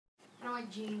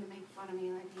like Gene to make fun of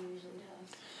me like he usually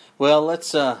does. Well,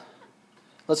 let's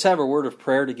have a word of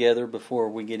prayer together before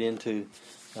we get into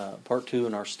part 2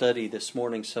 in our study this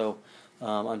morning. So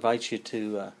I invite you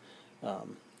to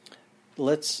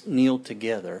let's kneel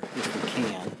together if we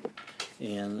can,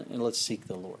 and let's seek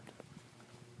the Lord.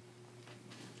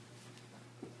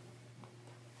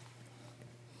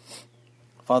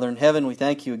 Father in heaven, we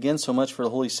thank you again so much for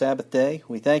the Holy Sabbath day.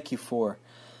 We thank you for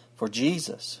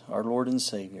Jesus, our Lord and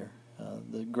Savior,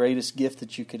 the greatest gift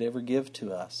that you could ever give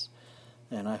to us.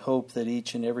 And I hope that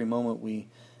each and every moment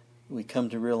we come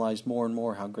to realize more and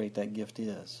more how great that gift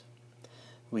is.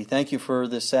 We thank you for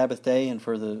this Sabbath day and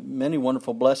for the many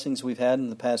wonderful blessings we've had in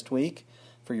the past week,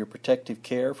 for your protective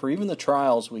care, for even the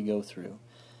trials we go through.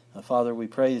 Father, we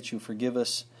pray that you forgive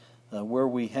us where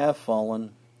we have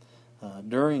fallen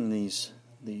during these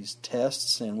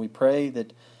tests, and we pray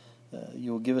that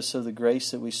you will give us of the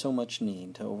grace that we so much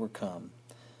need to overcome,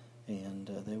 and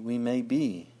that we may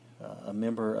be a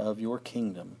member of your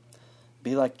kingdom.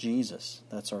 Be like Jesus.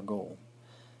 That's our goal.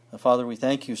 Father, we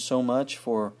thank you so much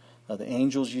for the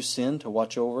angels you send to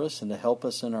watch over us and to help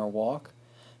us in our walk.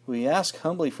 We ask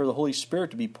humbly for the Holy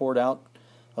Spirit to be poured out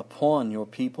upon your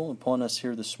people, upon us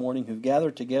here this morning who've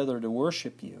gathered together to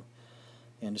worship you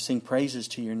and to sing praises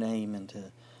to your name and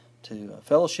to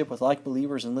fellowship with like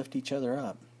believers and lift each other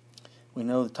up. We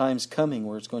know the time's coming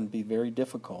where it's going to be very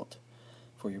difficult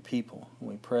for your people.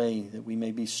 We pray that we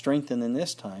may be strengthened in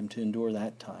this time to endure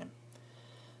that time.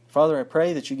 Father, I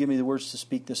pray that you give me the words to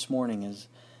speak this morning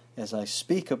as I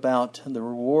speak about the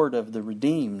reward of the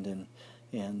redeemed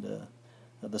and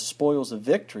the spoils of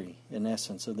victory, in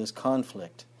essence, of this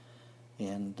conflict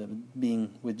and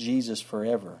being with Jesus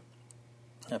forever.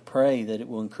 I pray that it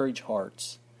will encourage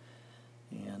hearts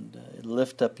and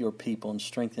lift up your people and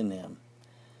strengthen them.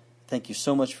 Thank you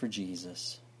so much for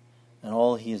Jesus and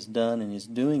all he has done and is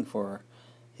doing for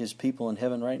his people in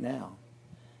heaven right now,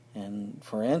 and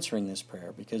for answering this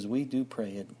prayer, because we do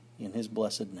pray it in his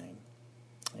blessed name.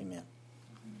 Amen.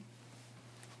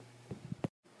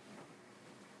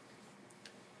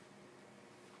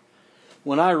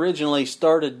 When I originally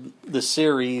started the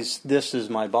series, This Is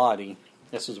My Body,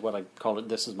 this is what I called it,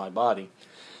 This Is My Body,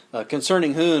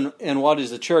 concerning who and what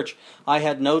is the church, I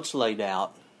had notes laid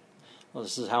out. Well,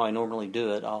 this is how I normally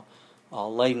do it.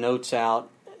 I'll lay notes out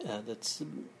that's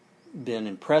been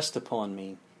impressed upon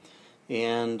me.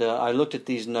 And I looked at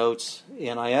these notes,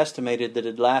 and I estimated that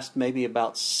it'd last maybe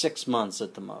about 6 months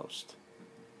at the most.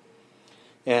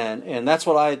 And that's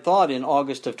what I had thought in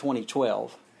August of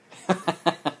 2012.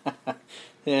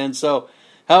 And so,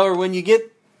 however, when you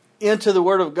get into the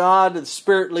Word of God, the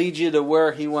Spirit leads you to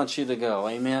where he wants you to go.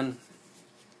 Amen.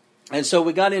 And so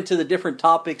we got into the different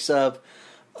topics of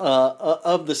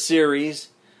the series,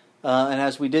 and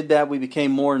as we did that, we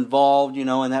became more involved,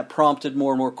 and that prompted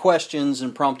more and more questions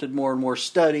and prompted more and more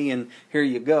study, and here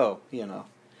you go,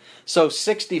 So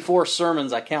 64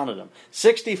 sermons, I counted them.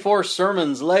 64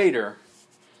 sermons later,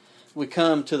 we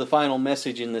come to the final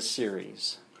message in this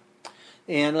series.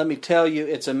 And let me tell you,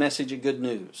 it's a message of good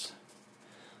news.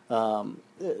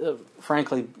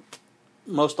 Frankly,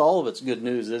 most all of it's good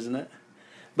news, isn't it?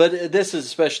 But this is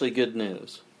especially good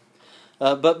news.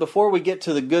 But before we get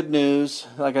to the good news,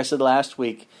 like I said last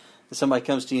week, if somebody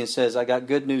comes to you and says, I got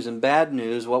good news and bad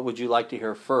news, what would you like to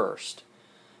hear first?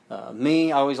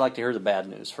 I always like to hear the bad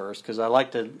news first, because I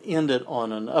like to end it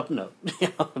on an up note,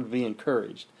 to be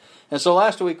encouraged. And so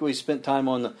last week we spent time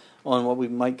on what we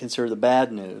might consider the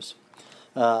bad news.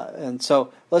 And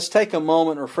so let's take a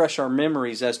moment and refresh our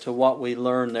memories as to what we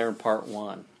learned there in part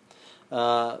 1.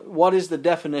 What is the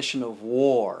definition of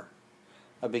war?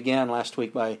 I began last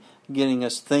week by getting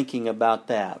us thinking about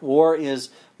that. War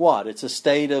is what? It's a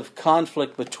state of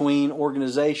conflict between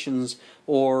organizations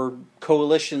or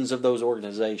coalitions of those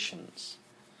organizations.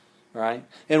 Right?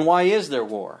 And why is there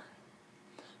war?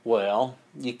 Well,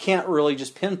 you can't really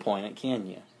just pinpoint it, can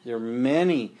you? There are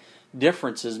many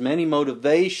differences, many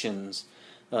motivations.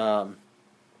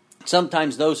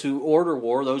 Sometimes those who order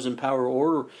war, those in power who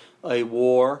order a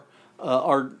war,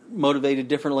 are motivated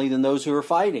differently than those who are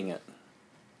fighting it.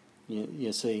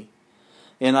 You see.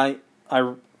 And I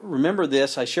remember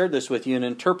this, I shared this with you, an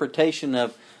interpretation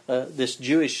of this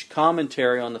Jewish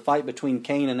commentary on the fight between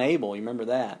Cain and Abel. You remember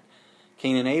that?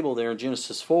 Cain and Abel there in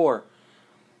Genesis 4.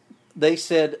 They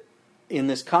said in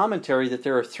this commentary that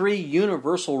there are 3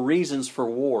 universal reasons for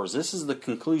wars. This is the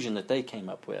conclusion that they came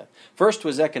up with. First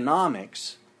was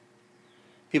economics.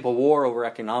 People war over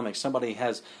economics. Somebody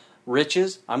has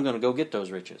riches, I'm going to go get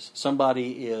those riches.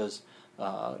 Somebody is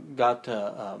got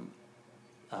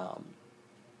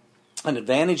an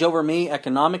advantage over me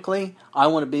economically, I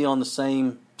want to be on the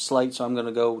same slate, so I'm going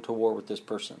to go to war with this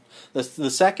person. The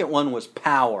second one was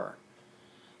power.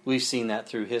 We've seen that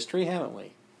through history, haven't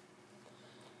we?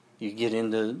 You get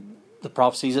into the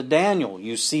prophecies of Daniel,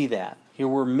 you see that. Here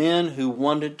were men who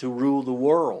wanted to rule the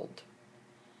world.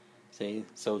 See?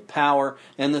 So power.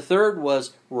 And the third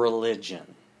was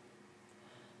religion.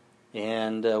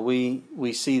 And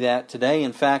we see that today.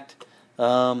 In fact,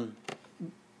 the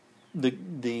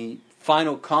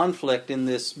final conflict in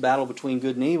this battle between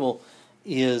good and evil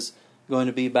is going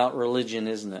to be about religion,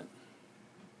 isn't it?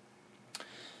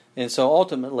 And so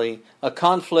ultimately, a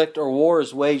conflict or war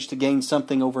is waged to gain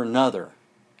something over another.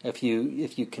 If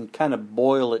you can kind of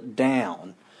boil it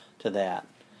down to that.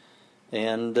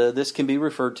 And this can be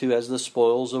referred to as the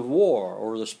spoils of war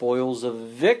or the spoils of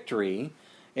victory.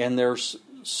 And there's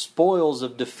spoils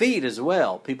of defeat as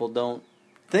well. People don't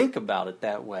think about it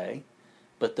that way,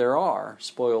 but there are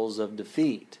spoils of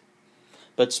defeat.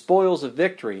 But spoils of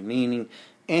victory, meaning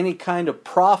any kind of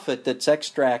profit that's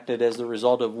extracted as the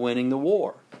result of winning the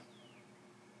war.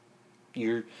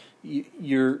 You're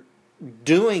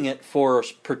doing it for a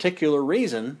particular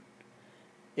reason,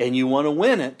 and you want to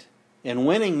win it, and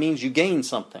winning means you gain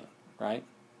something, right?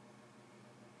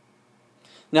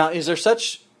 Now, is there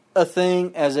such a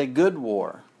thing as a good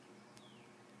war?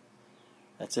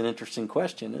 That's an interesting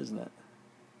question, isn't it?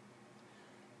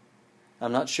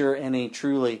 I'm not sure any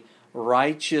truly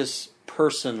righteous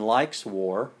person likes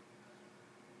war,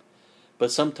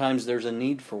 but sometimes there's a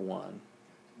need for one,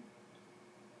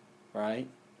 right?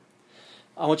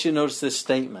 I want you to notice this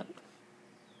statement.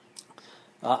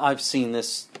 I've seen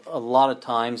this a lot of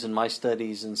times in my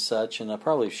studies and such, and I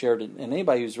probably shared it. And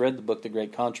anybody who's read the book, The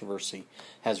Great Controversy,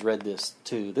 has read this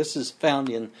too. This is found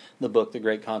in the book, The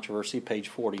Great Controversy, page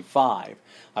 45.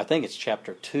 I think it's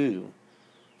chapter 2,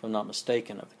 if I'm not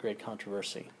mistaken, of The Great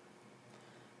Controversy.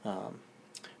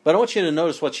 But I want you to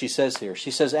notice what she says here.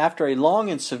 She says, after a long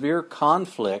and severe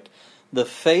conflict, the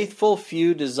faithful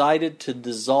few decided to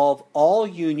dissolve all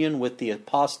union with the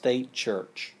apostate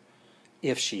church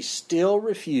if she still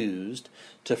refused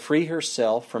to free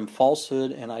herself from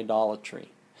falsehood and idolatry.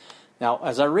 Now,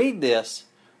 as I read this,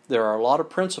 there are a lot of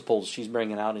principles she's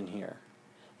bringing out in here.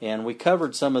 And we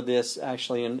covered some of this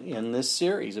actually in this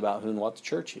series about who and what the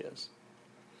church is.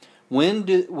 When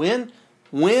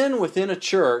within a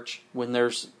church, when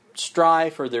there's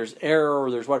strife or there's error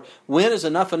or there's what, when is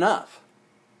enough enough?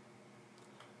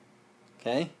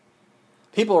 Okay?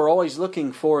 People are always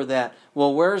looking for that.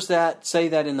 Well, where's that, say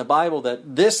that in the Bible,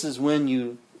 that this is when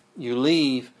you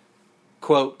leave,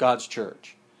 quote, God's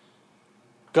church.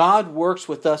 God works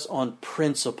with us on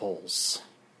principles.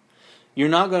 You're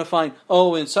not going to find,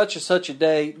 in such and such a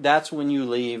day, that's when you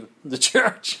leave the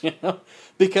church.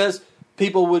 Because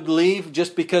people would leave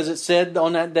just because it said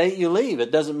on that date you leave.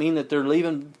 It doesn't mean that they're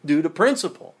leaving due to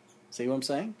principle. See what I'm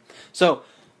saying? So,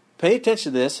 pay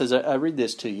attention to this as I read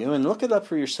this to you and look it up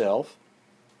for yourself.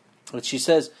 But she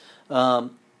says,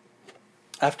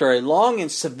 after a long and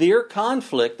severe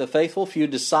conflict, the faithful few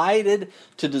decided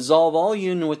to dissolve all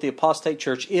union with the apostate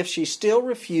church if she still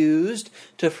refused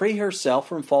to free herself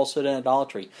from falsehood and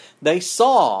idolatry. They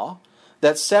saw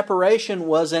that separation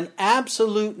was an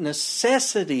absolute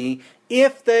necessity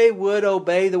if they would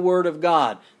obey the Word of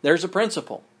God. There's a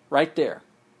principle right there.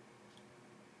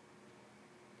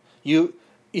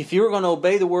 If you're going to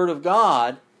obey the Word of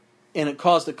God, and it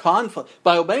caused a conflict,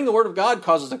 by obeying the Word of God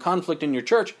causes a conflict in your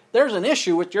church, there's an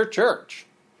issue with your church.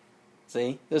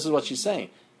 See? This is what she's saying.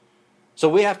 So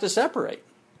we have to separate,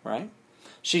 right?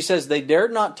 She says they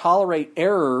dared not tolerate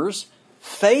errors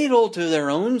fatal to their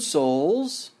own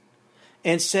souls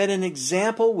and set an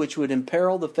example which would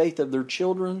imperil the faith of their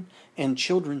children and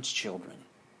children's children.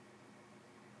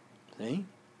 See?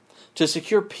 To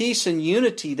secure peace and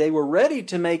unity, they were ready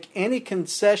to make any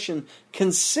concession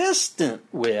consistent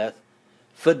with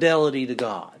fidelity to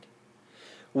God.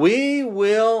 We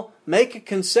will make a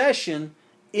concession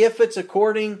if it's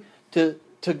according to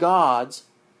God's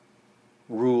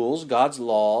rules, God's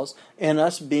laws, and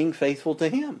us being faithful to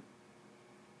Him.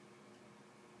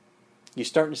 You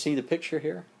starting to see the picture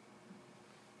here?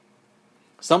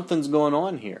 Something's going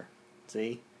on here.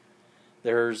 See?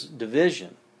 There's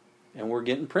division. And we're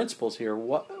getting principles here.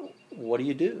 What do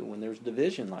you do when there's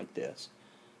division like this?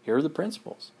 Here are the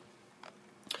principles.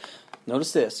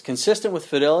 Notice this. Consistent with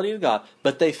fidelity to God,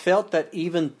 but they felt that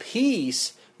even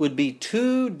peace would be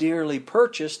too dearly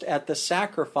purchased at the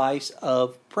sacrifice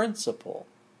of principle.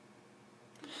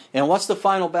 And what's the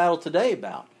final battle today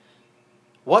about?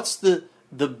 What's the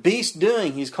beast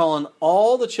doing? He's calling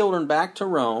all the children back to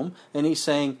Rome, and he's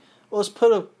saying, well, let's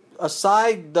put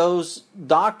aside those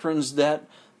doctrines that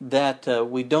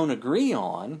we don't agree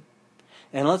on,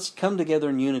 And let's come together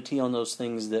in unity on those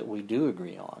things that we do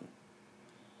agree on.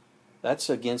 That's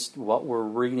against what we're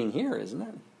reading here, isn't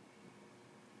it?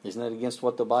 Isn't it against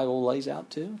what the Bible lays out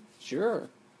too? Sure.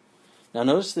 Now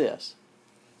notice this.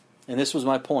 And this was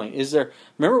my point.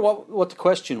 Remember what the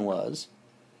question was?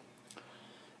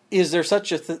 Is there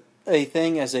such a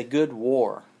thing as a good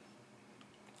war?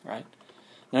 Right?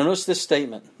 Now notice this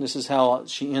statement. This is how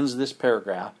she ends this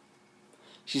paragraph.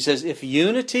 She says, if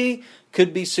unity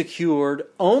could be secured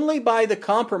only by the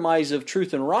compromise of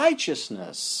truth and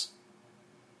righteousness.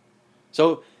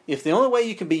 So, if the only way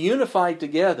you can be unified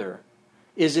together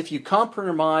is if you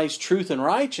compromise truth and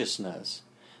righteousness,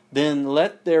 then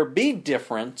let there be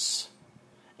difference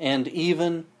and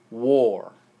even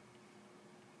war.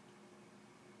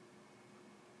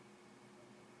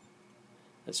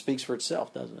 That speaks for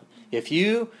itself, doesn't it? If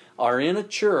you are in a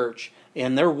church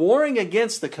and they're warring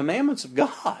against the commandments of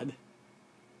God,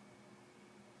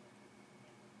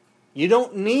 you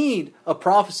don't need a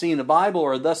prophecy in the Bible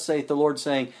or thus saith the Lord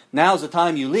saying, now's the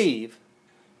time you leave.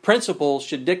 Principles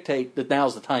should dictate that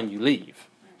now's the time you leave.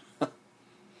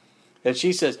 And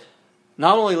she says,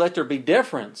 not only let there be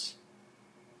difference,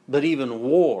 but even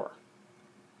war,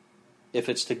 if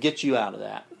it's to get you out of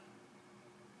that.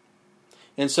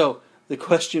 And so the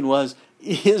question was,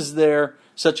 is there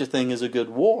such a thing as a good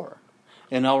war?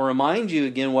 And I'll remind you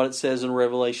again what it says in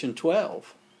Revelation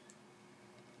 12.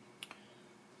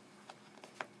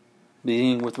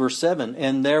 Beginning with verse 7.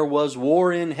 And there was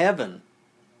war in heaven.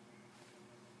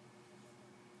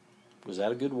 Was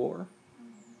that a good war?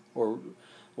 Or,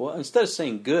 well, instead of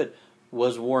saying good,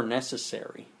 was war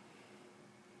necessary?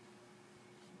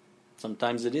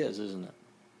 Sometimes it is, isn't it?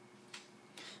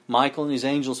 Michael and his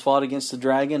angels fought against the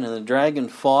dragon, and the dragon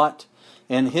fought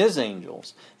and his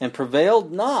angels, and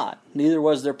prevailed not, neither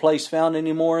was their place found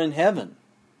any more in heaven.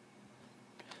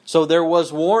 So there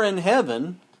was war in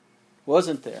heaven,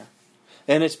 wasn't there?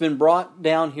 And it's been brought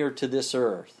down here to this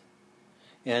earth.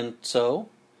 And so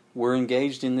we're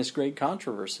engaged in this great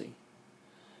controversy.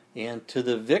 And to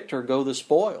the victor go the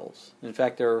spoils. In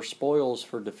fact, there are spoils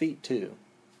for defeat too.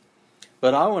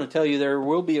 But I want to tell you there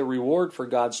will be a reward for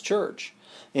God's church.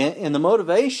 And the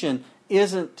motivation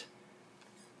isn't...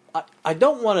 I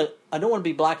don't want to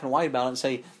be black and white about it and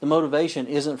say the motivation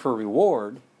isn't for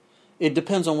reward. It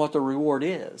depends on what the reward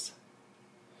is.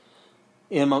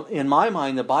 In my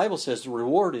mind, the Bible says the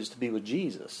reward is to be with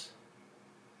Jesus.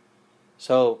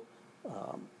 So,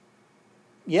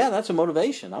 yeah, that's a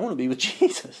motivation. I want to be with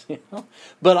Jesus.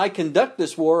 But I conduct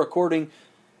this war according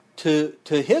to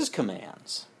His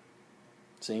commands.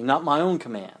 See, not my own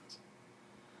commands.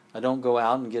 I don't go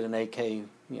out and get an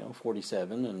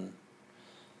AK-47 and...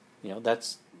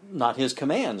 that's not His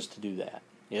commands to do that,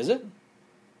 is it?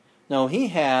 No, He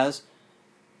has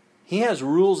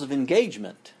rules of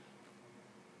engagement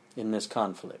in this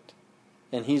conflict.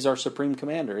 And He's our supreme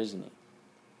commander, isn't He?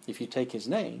 If you take His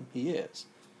name, He is.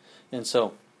 And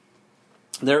so,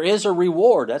 there is a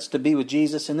reward. That's to be with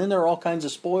Jesus. And then there are all kinds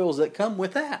of spoils that come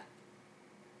with that.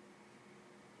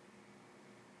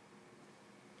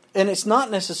 And it's not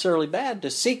necessarily bad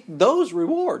to seek those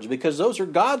rewards, because those are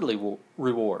godly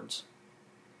rewards.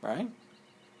 Right?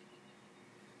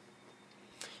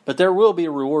 But there will be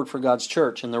a reward for God's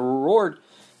church. And the reward,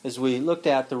 as we looked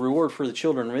at, the reward for the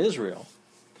children of Israel,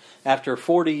 after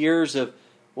 40 years of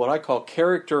what I call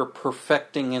character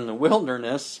perfecting in the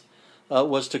wilderness,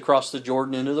 was to cross the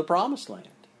Jordan into the promised land.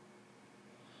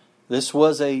 This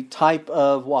was a type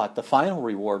of what? The final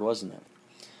reward, wasn't it?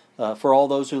 For all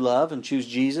those who love and choose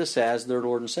Jesus as their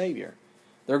Lord and Savior.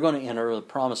 They're going to enter the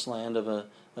promised land of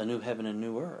a new heaven and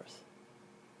new earth.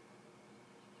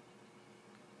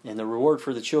 And the reward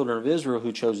for the children of Israel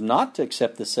who chose not to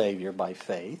accept the Savior by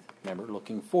faith, remember,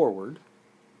 looking forward,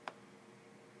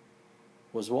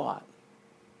 was what?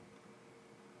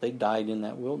 They died in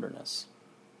that wilderness.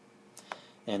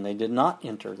 And they did not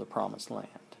enter the promised land.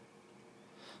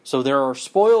 So there are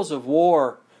spoils of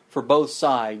war for both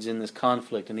sides in this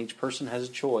conflict, and each person has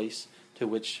a choice to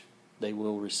which they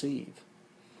will receive.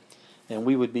 And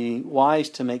we would be wise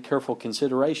to make careful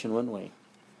consideration, wouldn't we?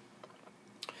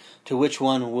 To which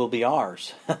one will be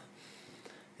ours.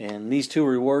 And these two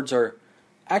rewards are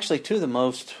actually two of the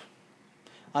most,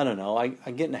 I don't know, I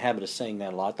get in the habit of saying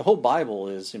that a lot. The whole Bible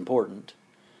is important,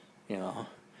 but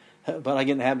I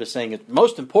get in the habit of saying it's the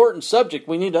most important subject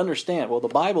we need to understand. Well, the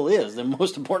Bible is the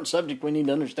most important subject we need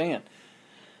to understand.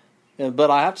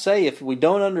 But I have to say, if we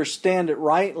don't understand it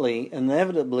rightly,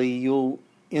 inevitably you'll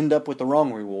end up with the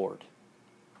wrong reward.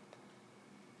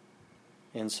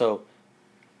 And so,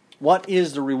 what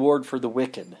is the reward for the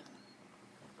wicked?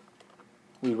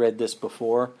 We read this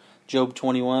before. Job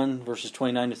 21, verses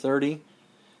 29 to 30.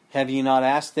 Have ye not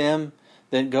asked them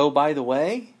that go by the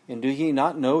way? And do ye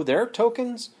not know their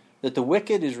tokens, that the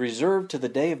wicked is reserved to the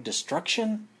day of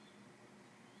destruction?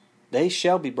 They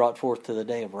shall be brought forth to the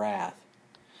day of wrath.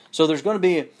 So there's going to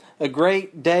be a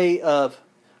great day of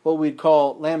what we'd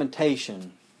call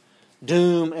lamentation,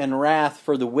 doom and wrath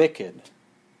for the wicked.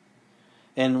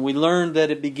 And we learned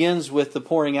that it begins with the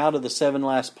pouring out of the 7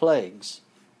 last plagues.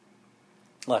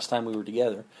 Last time we were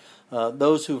together.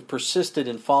 Those who have persisted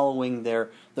in following their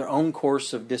own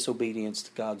course of disobedience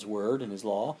to God's Word and His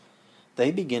law,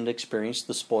 they begin to experience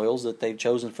the spoils that they've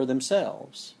chosen for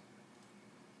themselves.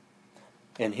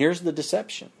 And here's the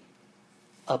deception.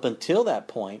 Up until that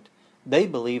point, they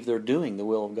believe they're doing the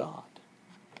will of God.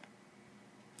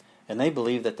 And they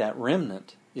believe that that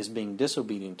remnant is being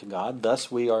disobedient to God. Thus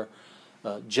we are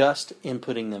just in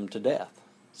putting them to death.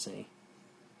 See?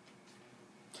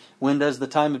 When does the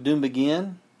time of doom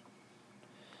begin?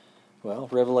 Well,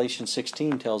 Revelation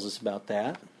 16 tells us about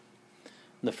that.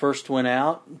 The first went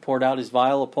out, poured out his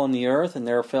vial upon the earth, and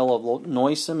there fell a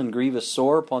noisome and grievous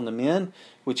sore upon the men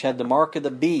which had the mark of the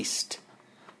beast,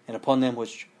 and upon them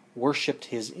which worshipped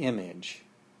his image.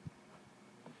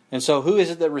 And so who is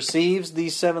it that receives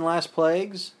these 7 last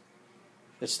plagues?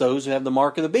 It's those who have the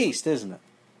mark of the beast, isn't it?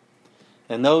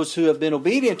 And those who have been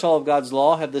obedient to all of God's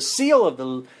law have the seal of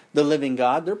the living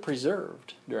God. They're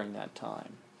preserved during that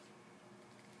time.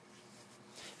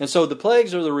 And so the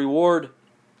plagues are the reward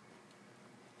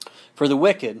for the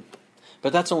wicked,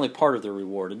 but that's only part of the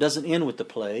reward. It doesn't end with the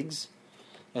plagues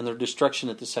and their destruction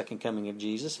at the second coming of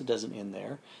Jesus. It doesn't end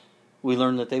there. We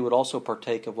learn that they would also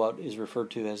partake of what is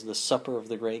referred to as the supper of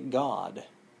the great God.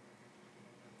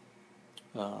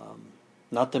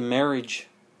 Not the marriage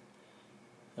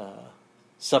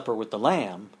supper with the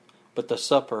Lamb, but the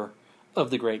supper of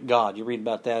the great God. You read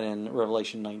about that in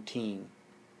Revelation 19,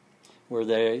 where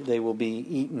they will be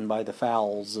eaten by the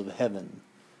fowls of heaven.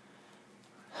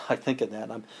 I think of that.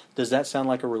 Does that sound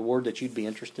like a reward that you'd be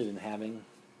interested in having?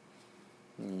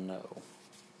 No.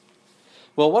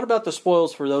 Well, what about the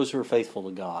spoils for those who are faithful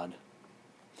to God?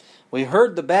 We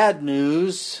heard the bad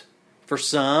news for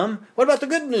some. What about the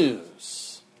good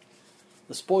news?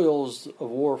 The spoils of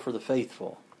war for the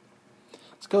faithful.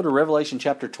 Let's go to Revelation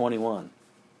chapter 21.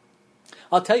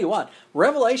 I'll tell you what,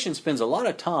 Revelation spends a lot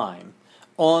of time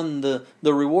on the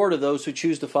reward of those who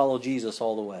choose to follow Jesus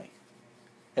all the way.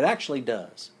 It actually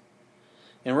does.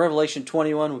 In Revelation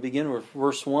 21, we begin with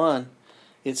verse 1.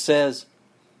 It says,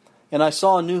 "And I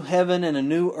saw a new heaven and a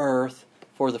new earth,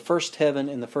 for the first heaven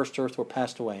and the first earth were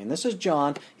passed away." And this is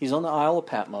John. He's on the Isle of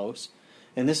Patmos.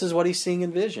 And this is what he's seeing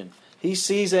in vision. He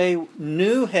sees a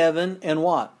new heaven and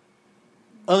what?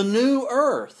 A new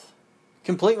earth.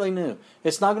 Completely new.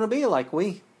 It's not going to be like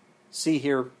we see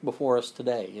here before us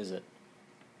today, is it?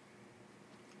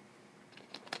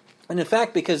 And in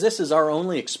fact, because this is our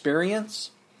only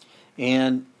experience,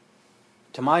 and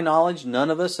to my knowledge, none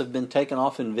of us have been taken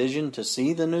off in vision to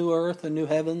see the new earth and new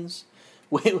heavens.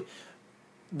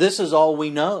 This is all we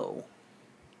know.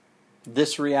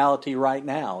 This reality right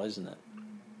now, isn't it?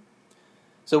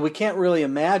 So we can't really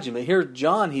imagine. But here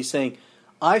John, he's saying,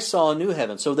 I saw a new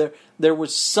heaven. So there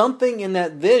was something in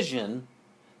that vision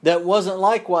that wasn't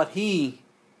like what his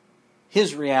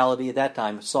reality at that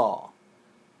time saw.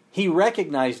 He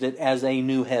recognized it as a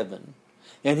new heaven.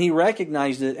 And he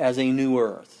recognized it as a new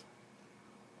earth.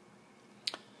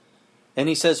 And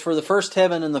he says, "For the first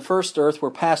heaven and the first earth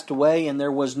were passed away, and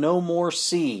there was no more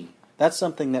sea." That's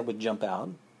something that would jump out.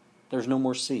 There's no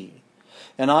more sea.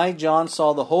 "And I, John,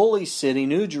 saw the holy city,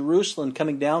 New Jerusalem,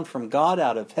 coming down from God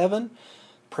out of heaven,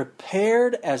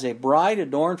 prepared as a bride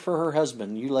adorned for her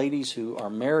husband." You ladies who are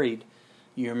married,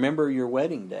 you remember your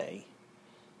wedding day.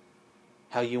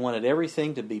 How you wanted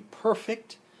everything to be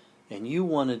perfect, and you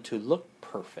wanted to look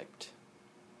perfect.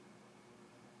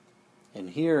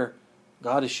 And here,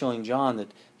 God is showing John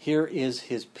that here is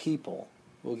His people.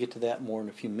 We'll get to that more in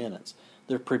a few minutes.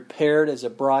 They're prepared as a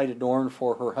bride adorned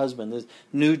for her husband, this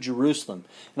New Jerusalem.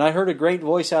 "And I heard a great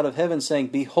voice out of heaven saying,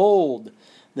 Behold,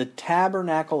 the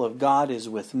tabernacle of God is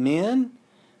with men,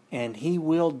 and He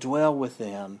will dwell with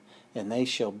them, and they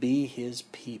shall be His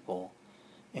people.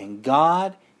 And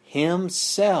God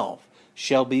Himself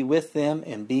shall be with them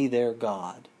and be their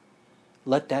God."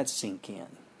 Let that sink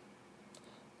in.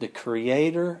 The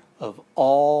Creator of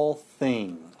all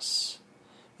things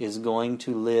is going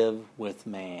to live with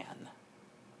man.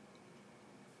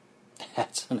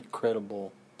 That's an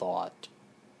incredible thought.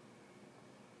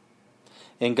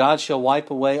 "And God shall wipe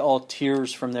away all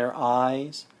tears from their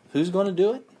eyes." Who's going to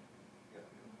do it?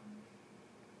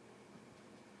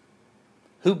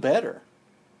 Who better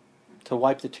to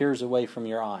wipe the tears away from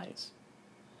your eyes?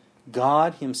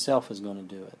 God Himself is going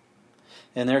to do it.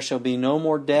 And there shall be no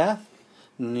more death,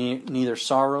 neither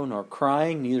sorrow nor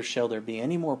crying, neither shall there be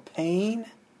any more pain,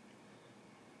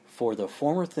 for the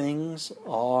former things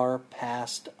are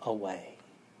passed away.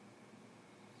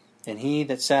 And he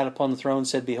that sat upon the throne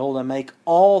said, Behold, I make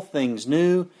all things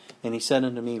new. And he said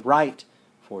unto me, Write,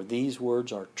 for these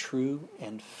words are true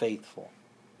and faithful.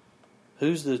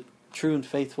 Who's the true and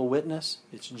faithful witness?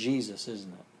 It's Jesus,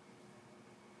 isn't it?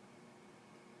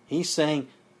 He's saying,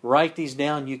 write these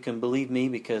down, you can believe me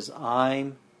because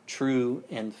I'm true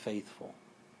and faithful.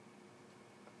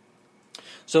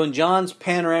 So in John's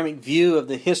panoramic view of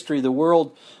the history of the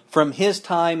world, from his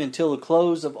time until the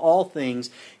close of all things,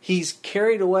 he's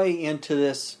carried away into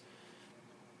this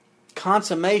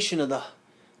consummation of the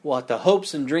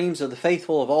hopes and dreams of the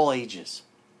faithful of all ages.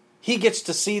 He gets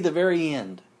to see the very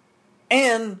end.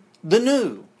 And the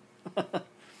new.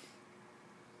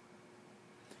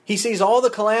 He sees all the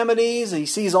calamities, he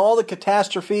sees all the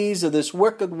catastrophes of this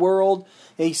wicked world,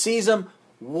 and he sees them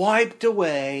wiped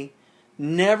away,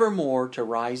 never more to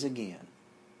rise again.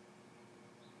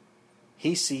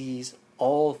 He sees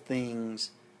all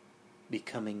things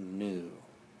becoming new.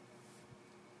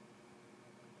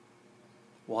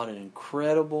 What an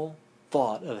incredible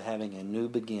thought of having a new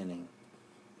beginning.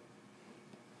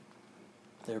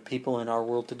 There are people in our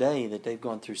world today that they've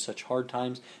gone through such hard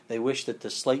times, they wish that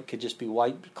the slate could just be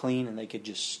wiped clean and they could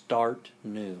just start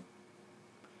new.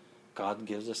 God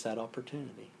gives us that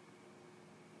opportunity.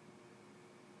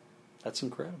 That's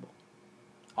incredible.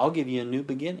 I'll give you a new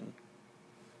beginning.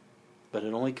 But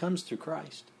it only comes through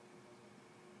Christ.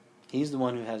 He's the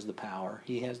one who has the power.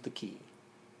 He has the key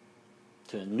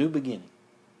to a new beginning.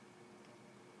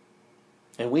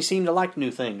 And we seem to like new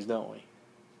things, don't we?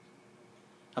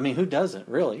 I mean, who doesn't,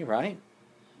 really, right?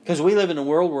 Because we live in a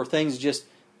world where things just,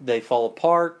 they fall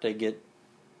apart, they get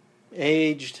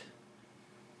aged,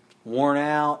 worn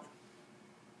out.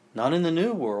 Not in the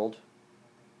new world.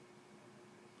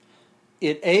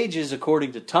 It ages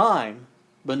according to time,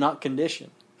 but not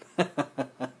condition.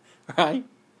 Right?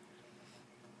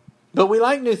 But we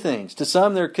like new things. To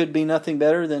some, there could be nothing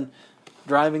better than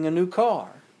driving a new car.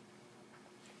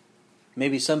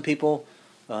 Maybe some people,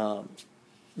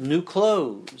 new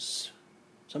clothes.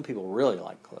 Some people really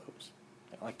like clothes.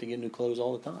 They like to get new clothes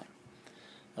all the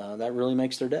time. That really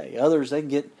makes their day. Others, they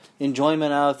get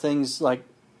enjoyment out of things like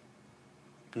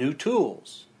new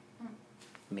tools.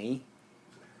 Me,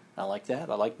 I like that.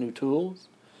 I like new tools.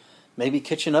 Maybe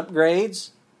kitchen upgrades.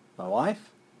 My wife,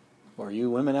 or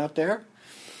you women out there,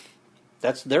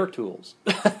 that's their tools.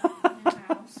 New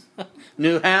house.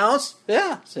 New house?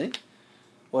 Yeah, see?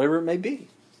 Whatever it may be.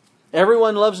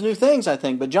 Everyone loves new things, I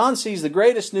think, but John sees the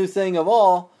greatest new thing of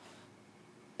all.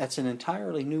 That's an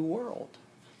entirely new world.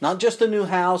 Not just a new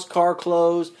house, car,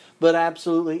 clothes, but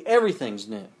absolutely everything's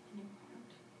new.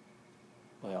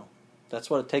 Well,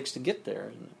 that's what it takes to get there,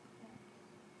 isn't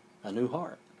it? A new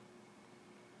heart.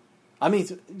 I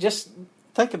mean, just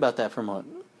think about that for a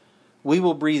moment. We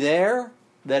will breathe air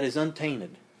that is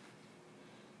untainted.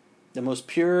 The most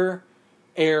pure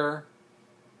air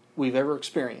we've ever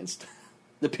experienced.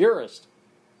 The purest.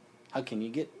 How can you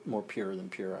get more pure than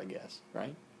pure, I guess,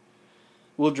 right?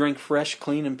 We'll drink fresh,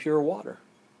 clean, and pure water.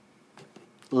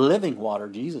 Living water,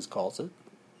 Jesus calls it.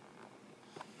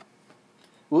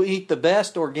 We'll eat the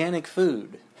best organic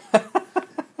food.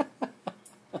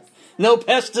 No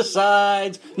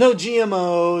pesticides, no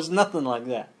GMOs, nothing like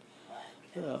that.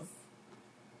 So,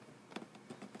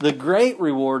 the great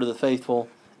reward of the faithful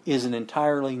is an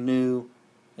entirely new,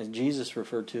 as Jesus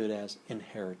referred to it as,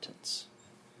 inheritance.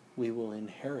 We will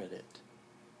inherit it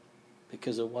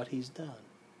because of what He's done.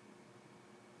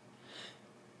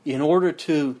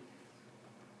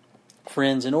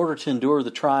 Friends, in order to endure the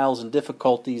trials and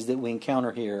difficulties that we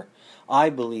encounter here, I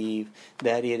believe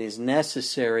that it is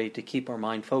necessary to keep our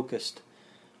mind focused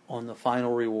on the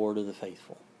final reward of the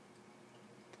faithful.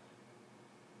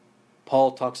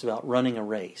 Paul talks about running a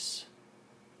race.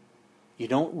 You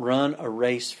don't run a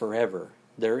race forever.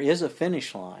 There is a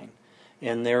finish line,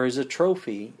 and there is a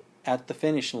trophy at the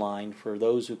finish line for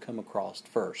those who come across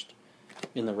first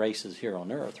in the races here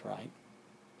on earth, right?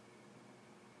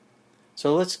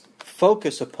 So let's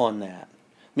focus upon that.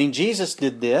 I mean, Jesus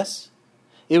did this.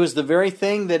 It was the very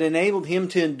thing that enabled Him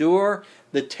to endure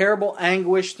the terrible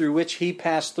anguish through which He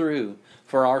passed through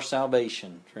for our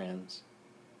salvation, friends.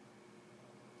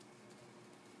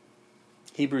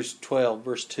 Hebrews 12,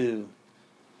 verse 2,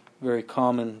 very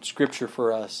common scripture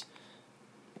for us.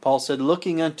 Paul said,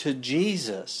 looking unto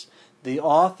Jesus, the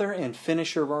author and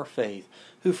finisher of our faith,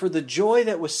 who for the joy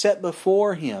that was set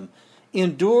before Him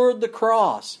endured the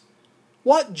cross.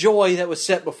 What joy that was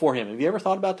set before Him? Have you ever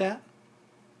thought about that?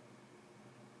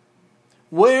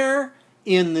 where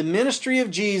in the ministry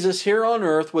of Jesus here on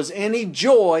earth was any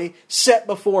joy set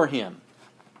before Him?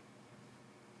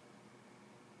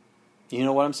 You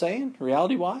know what I'm saying,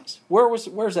 reality-wise?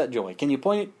 Where's that joy? Can you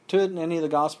point to it in any of the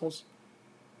Gospels?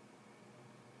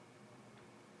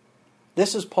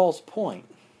 This is Paul's point.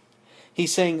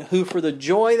 He's saying, who for the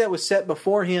joy that was set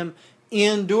before Him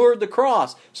endured the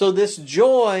cross. So this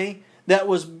joy that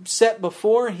was set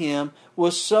before Him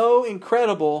was so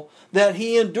incredible that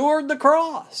He endured the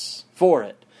cross for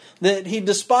it. That He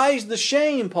despised the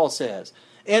shame, Paul says,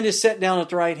 and is set down at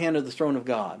the right hand of the throne of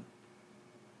God.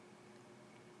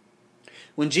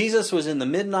 When Jesus was in the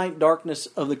midnight darkness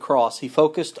of the cross, He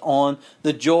focused on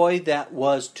the joy that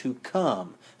was to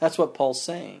come. That's what Paul's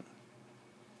saying.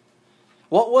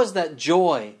 What was that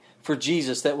joy for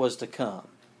Jesus that was to come?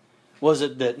 Was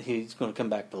it that He's going to come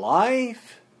back to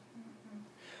life?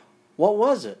 What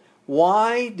was it?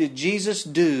 Why did Jesus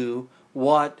do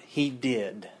what He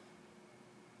did?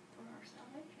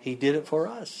 He did it for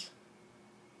us.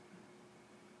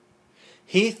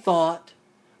 He thought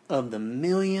of the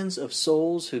millions of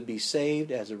souls who'd be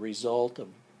saved as a result of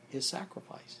His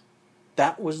sacrifice.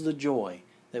 That was the joy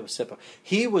that was set before.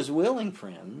 He was willing,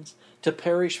 friends, to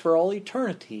perish for all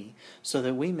eternity so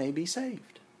that we may be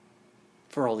saved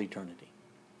for all eternity.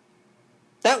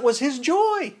 That was His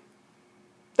joy.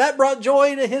 That brought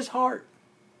joy to His heart.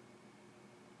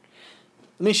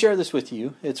 Let me share this with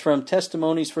you. It's from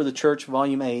Testimonies for the Church,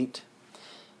 Volume 8.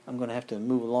 I'm going to have to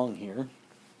move along here.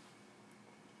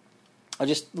 I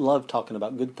just love talking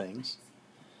about good things.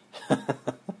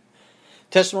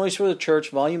 Testimonies for the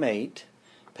Church, Volume 8,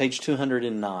 page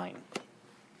 209.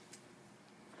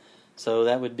 So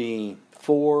that would be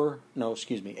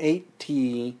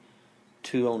 8T209.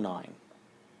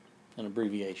 An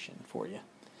abbreviation for you.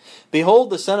 Behold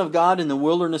the Son of God in the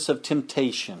wilderness of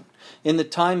temptation, in the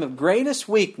time of greatest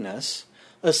weakness,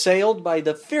 assailed by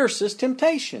the fiercest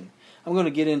temptation. I'm going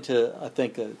to get into, I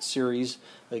think, a series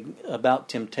about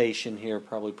temptation here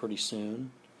probably pretty soon.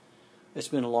 It's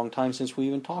been a long time since we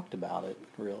even talked about it,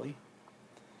 really.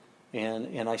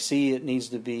 And I see it needs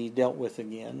to be dealt with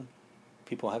again.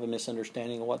 People have a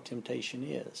misunderstanding of what temptation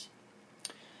is.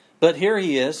 But here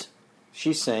he is.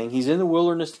 She's saying he's in the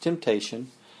wilderness of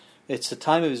temptation. It's the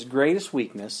time of his greatest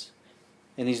weakness,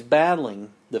 and he's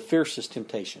battling the fiercest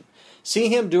temptation. See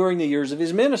him during the years of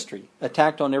his ministry,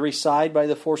 attacked on every side by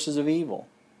the forces of evil.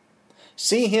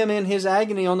 See him in his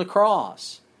agony on the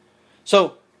cross.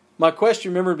 So, my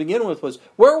question, remember to begin with, was,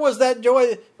 where was that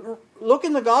joy? Look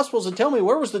in the Gospels and tell me,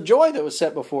 where was the joy that was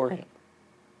set before him?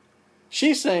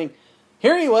 She's saying,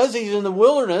 here he was, he's in the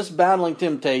wilderness battling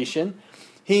temptation.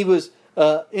 He was,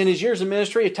 in his years of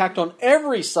ministry, attacked on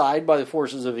every side by the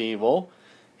forces of evil.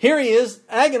 Here he is,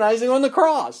 agonizing on the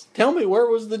cross. Tell me, where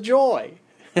was the joy?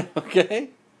 Okay?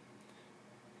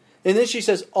 And then she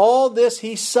says, all this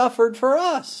he suffered for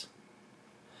us.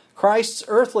 Christ's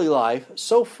earthly life,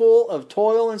 so full of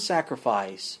toil and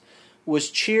sacrifice, was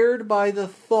cheered by the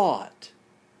thought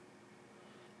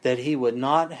that he would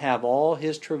not have all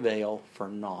his travail for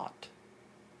naught.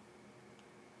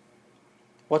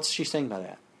 What's she saying by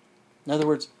that? In other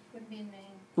words, Wouldn't be in vain.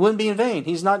 It wouldn't be in vain.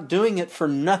 He's not doing it for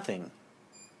nothing,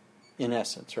 in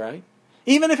essence, right?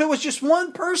 Even if it was just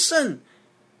one person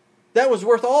that was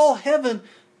worth all heaven.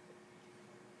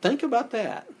 Think about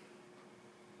that.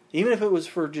 Even if it was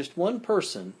for just one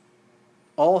person,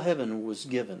 all heaven was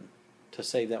given to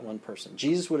save that one person.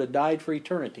 Jesus would have died for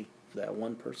eternity for that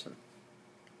one person.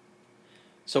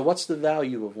 So what's the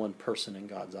value of one person in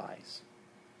God's eyes?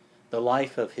 The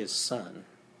life of His Son.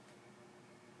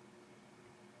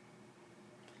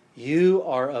 You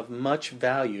are of much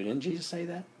value. Didn't Jesus say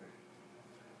that?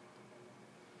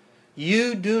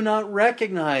 You do not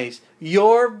recognize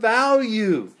your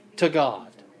value to God.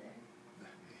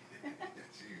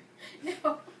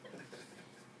 No.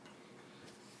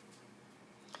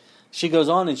 She goes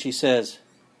on and she says,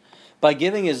 by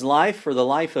giving His life for the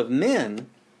life of men,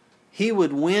 He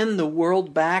would win the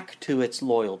world back to its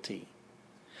loyalty.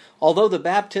 Although the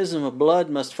baptism of blood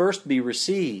must first be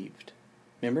received.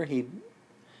 Remember,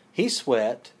 He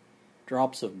sweat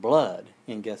drops of blood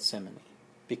in Gethsemane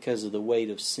because of the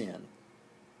weight of sin.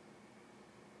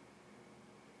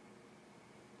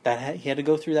 He had to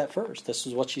go through that first. This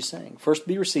is what she's saying. First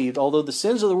be received, although the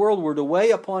sins of the world were to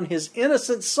weigh upon His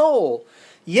innocent soul,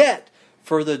 yet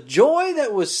for the joy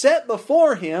that was set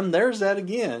before Him, there's that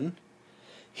again,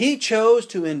 He chose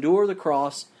to endure the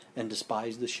cross and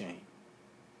despise the shame.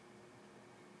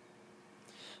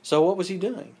 So what was He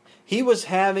doing? He was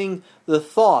having the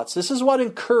thoughts. This is what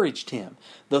encouraged Him.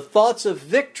 The thoughts of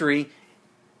victory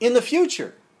in the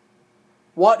future.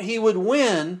 What He would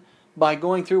win by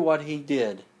going through what he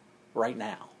did right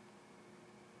now.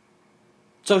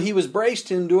 So he was braced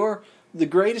to endure the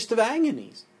greatest of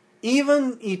agonies,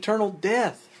 even eternal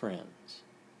death, friends.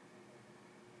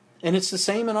 And it's the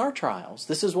same in our trials.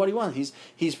 This is what he wants.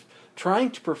 He's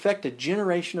trying to perfect a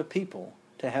generation of people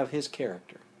to have his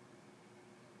character.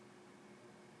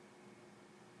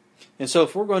 And so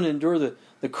if we're going to endure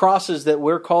the crosses that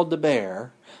we're called to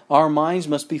bear, our minds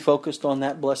must be focused on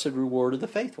that blessed reward of the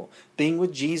faithful. Being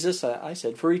with Jesus, I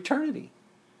said, for eternity.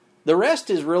 The rest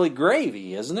is really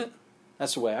gravy, isn't it?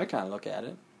 That's the way I kind of look at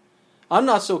it. I'm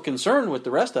not so concerned with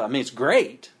the rest of it. I mean, it's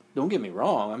great. Don't get me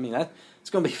wrong. I mean, it's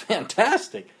going to be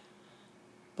fantastic.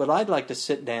 But I'd like to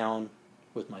sit down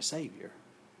with my Savior.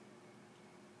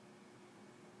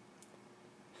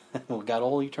 We've got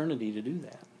all eternity to do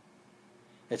that.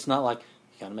 It's not like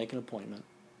you got to make an appointment.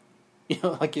 You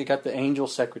know, like you got the angel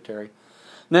secretary.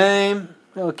 Name,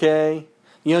 okay.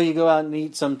 You know, you go out and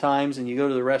eat sometimes, and you go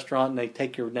to the restaurant, and they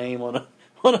take your name on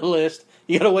a list.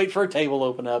 You got to wait for a table to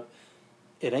open up.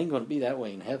 It ain't going to be that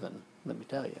way in heaven, let me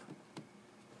tell you.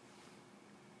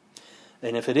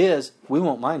 And if it is, we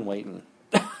won't mind waiting.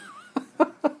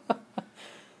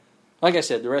 Like I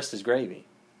said, the rest is gravy.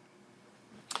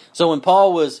 So when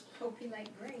Paul was... Hope you like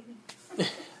gravy.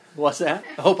 What's that?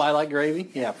 I hope I like gravy?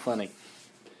 Yeah, funny.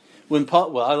 When Paul...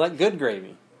 Well, I like good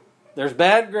gravy. There's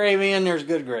bad gravy and there's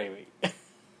good gravy.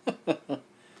 My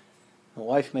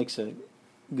wife makes a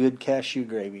good cashew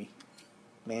gravy.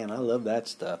 Man, I love that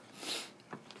stuff.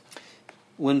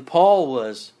 When Paul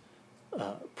was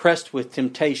pressed with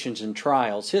temptations and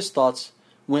trials, his thoughts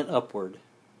went upward.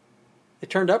 It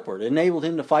turned upward. It enabled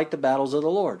him to fight the battles of the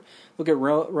Lord. Look at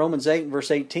Romans 8 and verse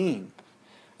 18. And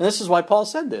this is why Paul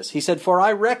said this. He said, "For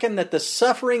I reckon that the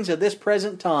sufferings of this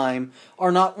present time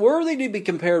are not worthy to be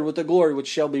compared with the glory which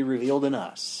shall be revealed in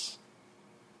us."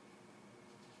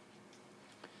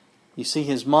 You see,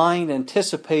 his mind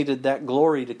anticipated that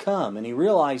glory to come, and he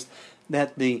realized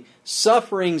that the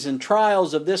sufferings and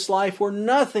trials of this life were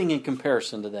nothing in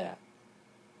comparison to that.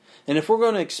 And if we're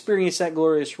going to experience that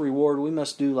glorious reward, we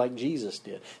must do like Jesus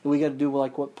did. And we got to do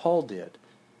like what Paul did.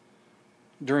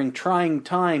 During trying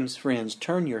times, friends,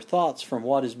 turn your thoughts from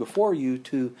what is before you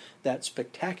to that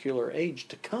spectacular age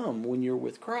to come when you're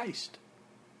with Christ.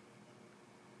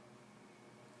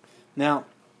 Now,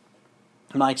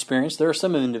 in my experience, there are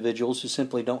some individuals who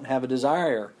simply don't have a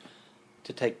desire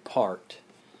to take part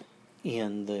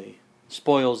in the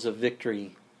spoils of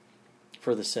victory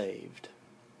for the saved.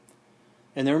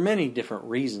 And there are many different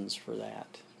reasons for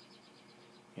that.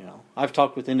 You know, I've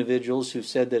talked with individuals who've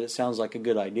said that it sounds like a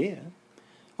good idea.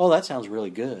 Oh, that sounds really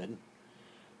good.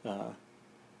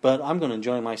 But I'm going to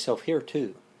enjoy myself here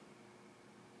too.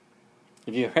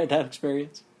 Have you ever had that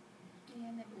experience? Yeah,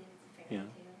 I believe it's a fairy tale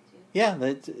too. Yeah,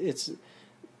 it's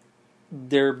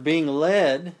they're being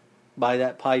led by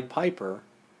that Pied Piper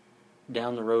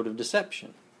down the road of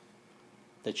deception.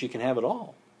 That you can have it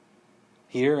all.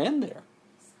 Here and there.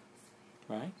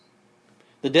 Right?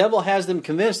 The devil has them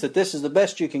convinced that this is the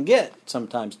best you can get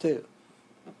sometimes too.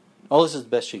 Oh, this is the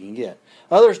best you can get.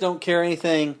 Others don't care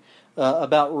anything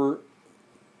about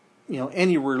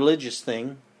any religious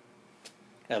thing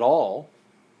at all.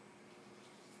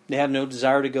 They have no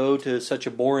desire to go to such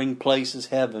a boring place as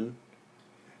heaven.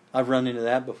 I've run into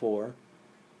that before.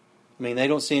 I mean, they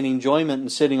don't see any enjoyment in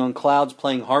sitting on clouds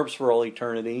playing harps for all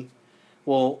eternity.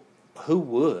 Well, who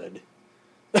would?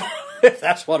 If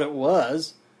that's what it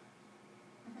was.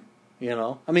 You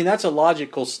know, I mean, that's a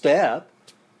logical step.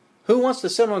 Who wants to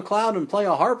sit on a cloud and play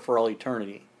a harp for all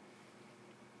eternity?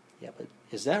 Yeah, but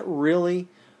is that really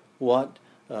what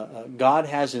God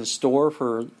has in store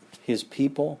for His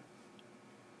people?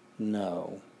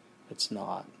 No, it's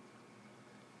not.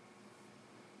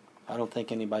 I don't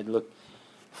think anybody looked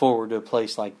forward to a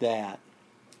place like that.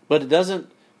 But it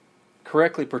doesn't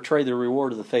correctly portray the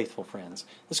reward of the faithful, friends.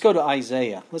 Let's go to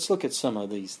Isaiah. Let's look at some of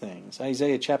these things.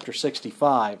 Isaiah chapter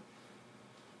 65.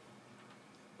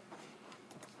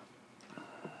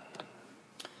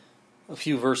 A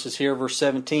few verses here, verse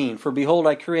 17. "For behold,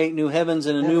 I create new heavens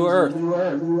and a new earth." That's why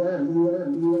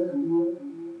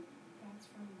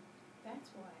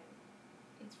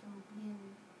it's from being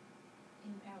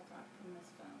in Outlook from this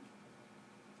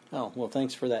phone. Oh, well,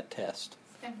 thanks for that test.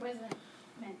 That wasn't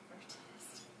meant for a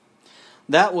test.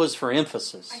 That was for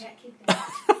emphasis. I got kicked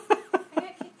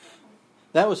out.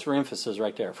 That was for emphasis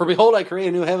right there. "For behold, I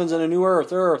create new heavens and a new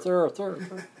earth, earth.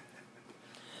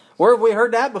 Where have we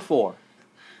heard that before?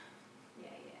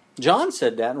 John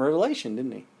said that in Revelation,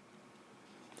 didn't he?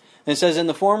 And it says, "And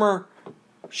the former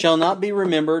shall not be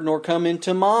remembered, nor come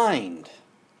into mind."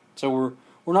 So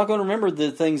we're not going to remember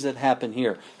the things that happen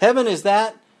here. Heaven is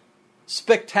that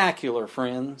spectacular,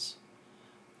 friends,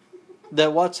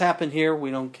 that what's happened here,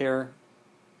 we don't care.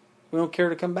 We don't care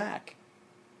to come back.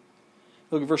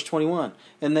 Look at verse 21.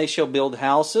 And they shall build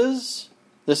houses.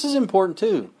 This is important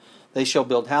too. They shall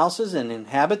build houses and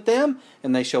inhabit them,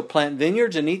 and they shall plant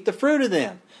vineyards and eat the fruit of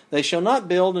them. They shall not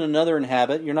build and another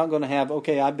inhabit. You're not going to have,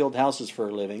 okay, I build houses for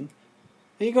a living.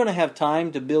 You're going to have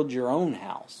time to build your own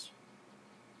house.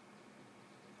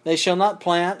 They shall not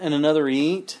plant and another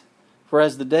eat. For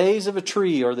as the days of a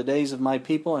tree are the days of my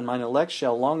people, and mine elect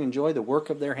shall long enjoy the work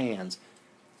of their hands.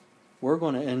 We're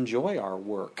going to enjoy our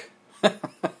work.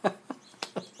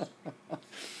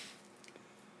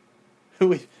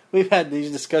 We've had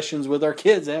these discussions with our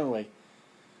kids, haven't we?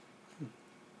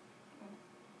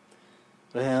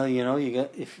 Well, you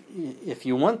got if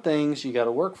you want things, you got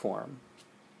to work for them.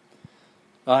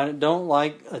 I don't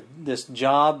like this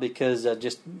job because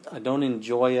I don't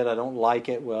enjoy it. I don't like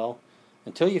it. Well,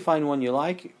 until you find one you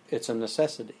like, it's a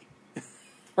necessity.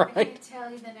 Right? I can't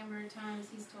tell you the number of times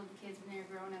he's told the kids when they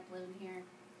were growing up living here,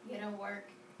 you don't work.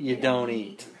 You don't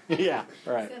eat. Yeah,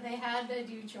 right. So they had to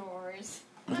do chores.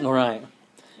 Right.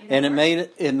 And it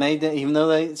made them, even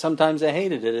though sometimes they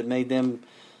hated it, it made them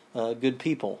good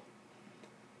people.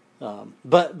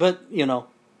 But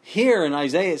here in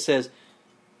Isaiah it says,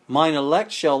 mine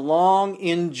elect shall long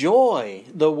enjoy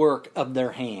the work of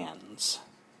their hands.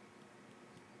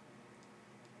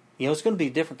 It's going to be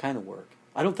a different kind of work.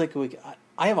 I don't think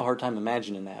I have a hard time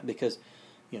imagining that because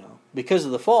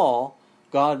of the fall,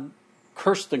 God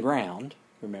cursed the ground,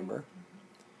 remember?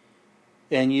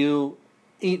 And you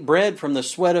eat bread from the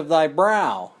sweat of thy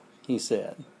brow, he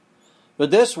said.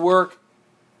 But this work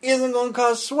isn't going to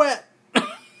cause sweat.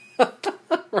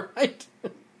 Right?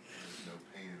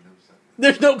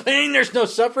 There's no pain, there's no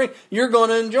suffering. You're going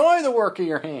to enjoy the work of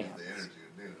your hands.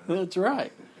 That's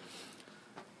right.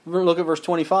 Look at verse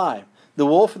 25. The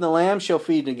wolf and the lamb shall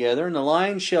feed together, and the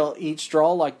lion shall eat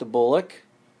straw like the bullock,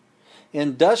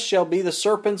 and dust shall be the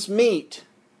serpent's meat.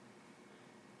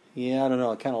 Yeah, I don't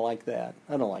know. I kind of like that.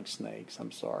 I don't like snakes.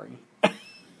 I'm sorry. What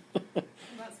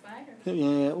about spiders?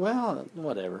 Yeah, well,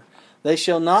 whatever. They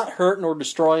shall not hurt nor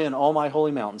destroy in all my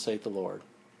holy mountain, saith the Lord.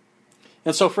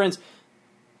 And so, friends,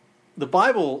 the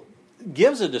Bible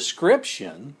gives a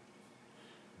description,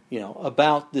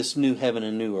 about this new heaven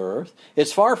and new earth.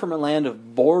 It's far from a land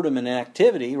of boredom and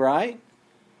inactivity, right?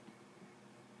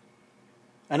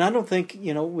 And I don't think,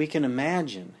 we can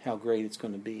imagine how great it's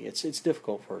going to be. It's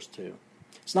difficult for us to.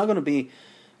 It's not going to be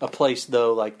a place,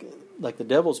 though, like the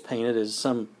devil's painted as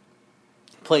some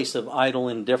place of idle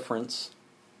indifference.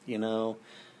 I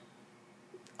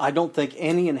don't think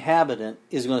any inhabitant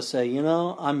is going to say,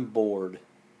 I'm bored.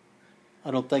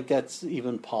 I don't think that's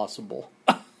even possible.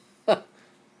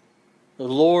 The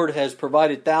Lord has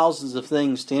provided thousands of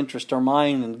things to interest our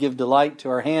mind and give delight to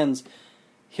our hands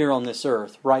here on this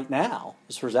earth right now,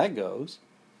 as far as that goes.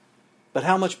 But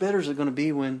how much better is it going to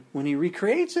be when He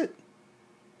recreates it?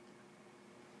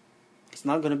 It's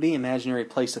not going to be an imaginary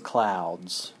place of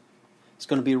clouds. It's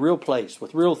going to be a real place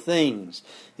with real things.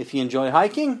 If you enjoy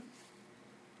hiking,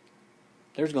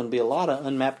 there's going to be a lot of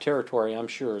unmapped territory, I'm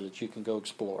sure, that you can go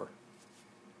explore.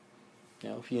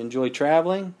 If you enjoy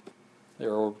traveling,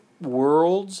 there are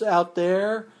worlds out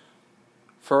there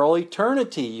for all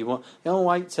eternity. Ellen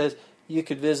White says you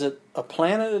could visit a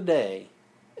planet a day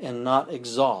and not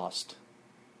exhaust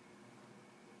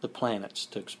the planets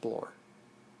to explore.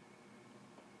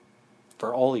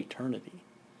 For all eternity.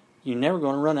 You're never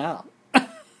going to run out.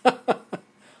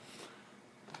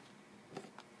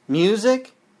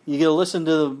 Music, you get to listen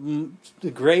to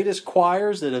the greatest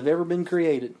choirs that have ever been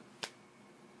created.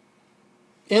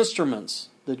 Instruments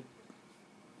that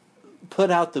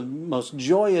put out the most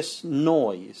joyous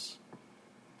noise.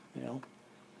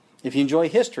 If you enjoy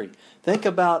history, think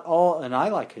about and I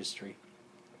like history,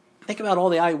 think about all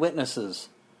the eyewitnesses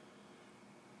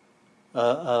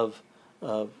of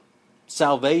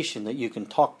salvation that you can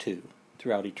talk to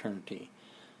throughout eternity.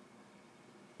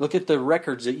 Look at the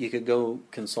records that you could go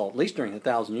consult. At least during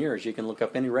 1,000 years, you can look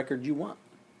up any record you want.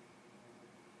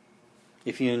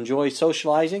 If you enjoy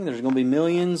socializing, there's going to be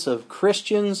millions of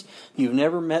Christians you've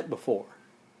never met before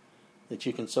that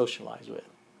you can socialize with.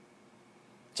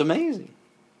 It's amazing.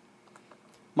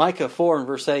 Micah 4 and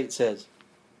verse 8 says,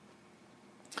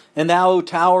 And thou, O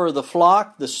tower of the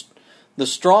flock, the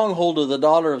stronghold of the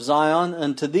daughter of Zion,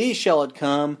 unto thee shall it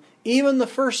come, even the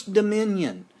first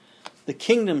dominion. The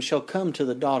kingdom shall come to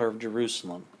the daughter of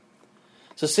Jerusalem.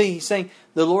 So see, he's saying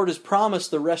the Lord has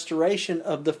promised the restoration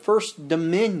of the first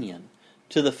dominion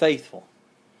to the faithful.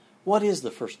 What is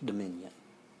the first dominion?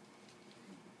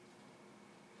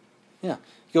 Yeah,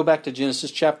 go back to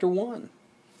Genesis chapter 1.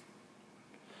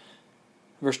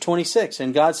 Verse 26,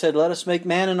 and God said, let us make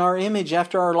man in our image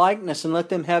after our likeness, and let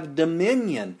them have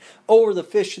dominion over the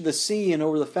fish of the sea, and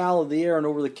over the fowl of the air, and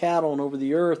over the cattle, and over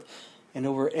the earth, and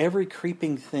over every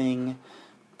creeping thing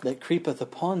that creepeth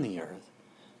upon the earth.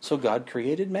 So God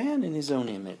created man in His own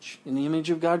image. In the image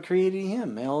of God created He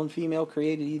him. Male and female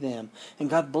created He them. And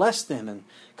God blessed them. And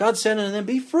God said unto them,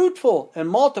 be fruitful, and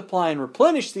multiply, and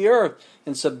replenish the earth,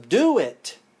 and subdue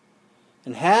it,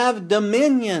 and have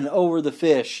dominion over the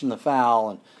fish and the fowl.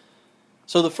 And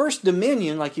so the first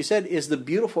dominion, like you said, is the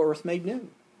beautiful earth made new,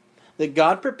 that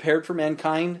God prepared for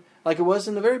mankind like it was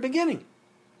in the very beginning.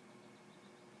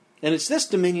 And it's this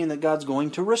dominion that God's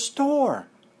going to restore.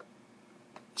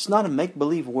 It's not a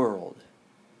make-believe world,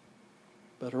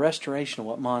 but a restoration of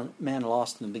what man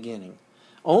lost in the beginning.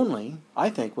 Only,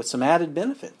 I think, with some added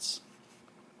benefits.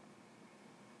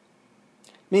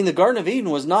 I mean, the Garden of Eden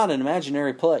was not an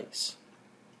imaginary place,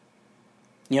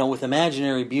 with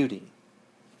imaginary beauty.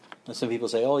 And some people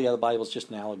say, oh yeah, the Bible's just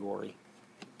an allegory,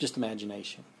 just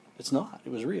imagination. It's not.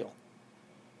 It was real.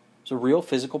 It's a real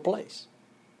physical place.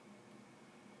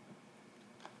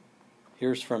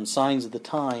 Here's from Signs of the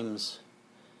Times,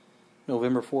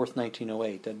 November 4th,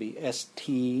 1908. That'd be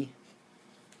ST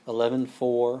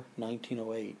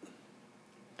 11/4/1908.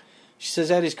 She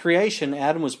says, at his creation,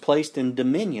 Adam was placed in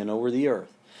dominion over the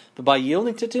earth. But by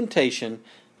yielding to temptation,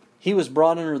 he was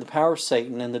brought under the power of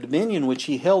Satan, and the dominion which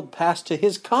he held passed to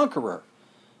his conqueror.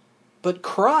 But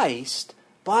Christ,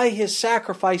 by His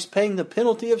sacrifice paying the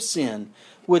penalty of sin,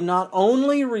 would not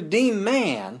only redeem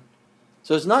man,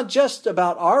 so it's not just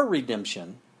about our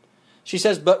redemption, she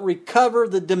says, but recover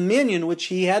the dominion which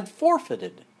He had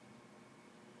forfeited.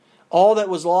 All that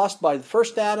was lost by the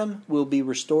first Adam will be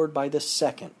restored by the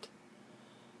second.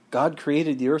 God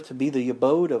created the earth to be the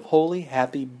abode of holy,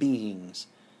 happy beings.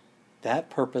 That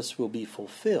purpose will be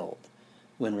fulfilled.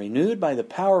 When renewed by the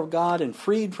power of God and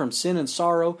freed from sin and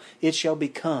sorrow, it shall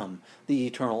become the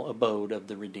eternal abode of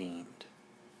the redeemed.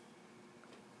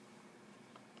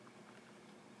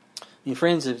 And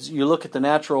friends, as you look at the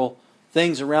natural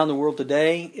things around the world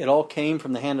today, it all came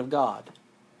from the hand of God.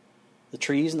 The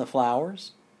trees and the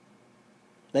flowers,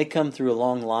 they come through a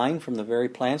long line from the very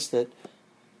plants that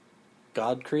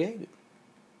God created.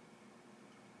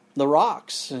 The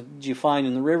rocks that you find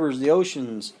in the rivers, the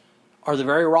oceans, are the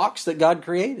very rocks that God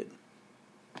created.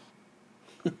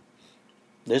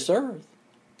 This earth,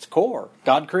 its core,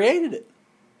 God created it.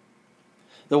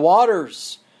 The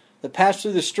waters that pass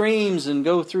through the streams and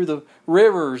go through the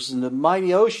rivers and the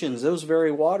mighty oceans, those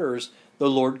very waters the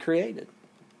Lord created.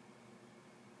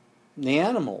 The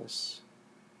animals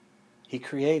He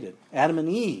created. Adam and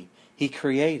Eve He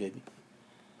created.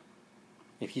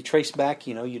 If you trace back,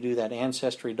 you do that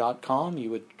Ancestry.com, you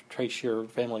would trace your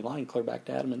family line clear back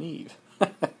to Adam and Eve.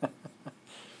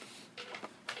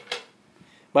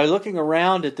 By looking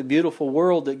around at the beautiful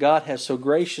world that God has so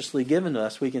graciously given to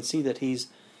us, we can see that He's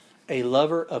a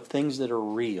lover of things that are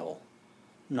real,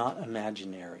 not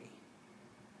imaginary.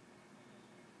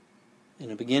 In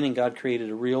the beginning, God created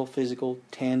a real, physical,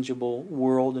 tangible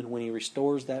world, and when He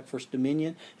restores that first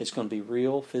dominion, it's going to be a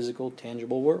real, physical,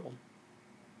 tangible world.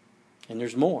 And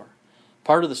there's more.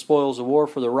 Part of the spoils of war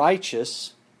for the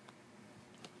righteous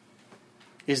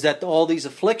is that all these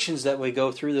afflictions that we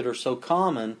go through that are so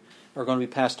common are going to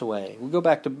be passed away. We'll go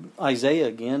back to Isaiah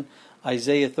again,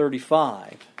 Isaiah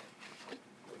 35.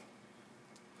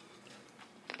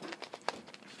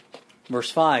 Verse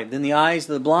 5, then the eyes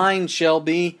of the blind shall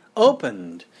be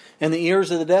opened, and the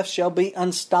ears of the deaf shall be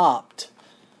unstopped.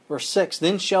 Verse 6,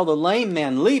 then shall the lame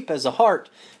man leap as a hart,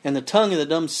 and the tongue of the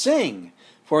dumb sing.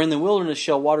 For in the wilderness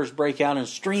shall waters break out, and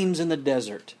streams in the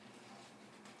desert.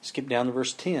 Skip down to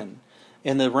verse 10.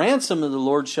 And the ransom of the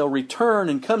Lord shall return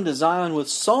and come to Zion with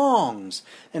songs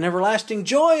and everlasting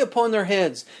joy upon their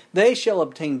heads. They shall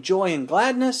obtain joy and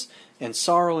gladness, and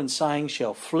sorrow and sighing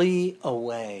shall flee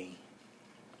away.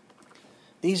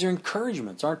 These are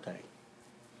encouragements, aren't they?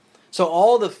 So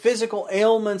all the physical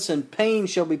ailments and pain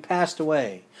shall be passed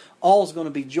away. All's going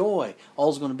to be joy.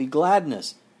 All's going to be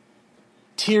gladness.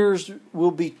 Tears will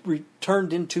be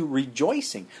turned into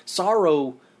rejoicing.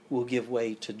 Sorrow will give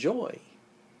way to joy.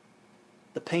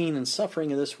 The pain and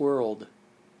suffering of this world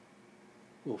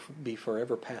will be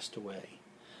forever passed away.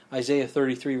 Isaiah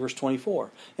 33 verse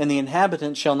 24. And the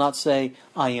inhabitant shall not say,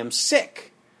 I am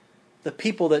sick. The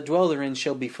people that dwell therein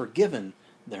shall be forgiven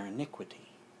their iniquity.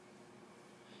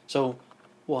 So,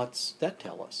 what's that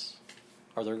tell us?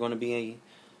 Are there going to be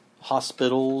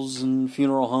hospitals and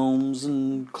funeral homes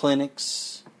and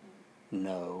clinics?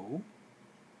 No.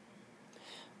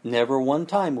 Never one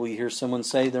time will you hear someone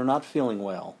say they're not feeling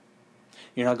well.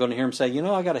 You're not going to hear them say,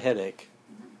 I got a headache.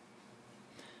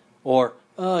 Or,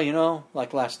 Oh,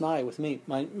 like last night with me,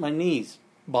 my knees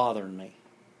bothering me.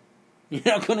 You're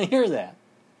not going to hear that.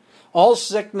 All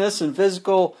sickness and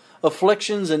physical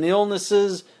afflictions and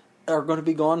illnesses are going to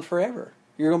be gone forever.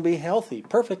 You're going to be healthy,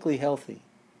 perfectly healthy.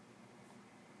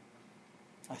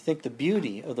 I think the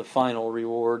beauty of the final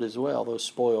reward as well, those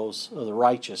spoils of the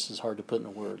righteous, is hard to put into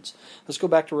words. Let's go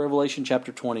back to Revelation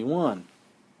chapter 21.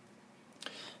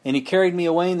 And he carried me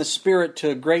away in the Spirit to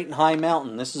a great and high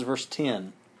mountain. This is verse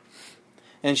 10.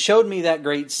 And showed me that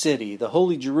great city, the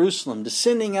holy Jerusalem,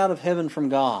 descending out of heaven from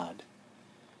God,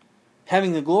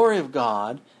 having the glory of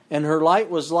God, and her light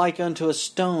was like unto a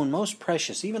stone most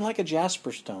precious, even like a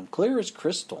jasper stone, clear as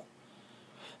crystal.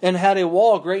 And had a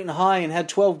wall great and high, and had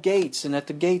 12 gates, and at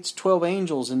the gates 12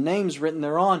 angels, and names written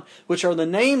thereon, which are the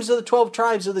names of the 12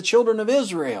 tribes of the children of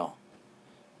Israel.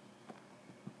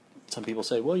 Some people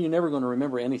say, well, you're never going to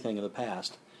remember anything of the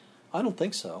past. I don't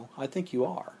think so. I think you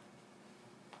are.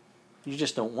 You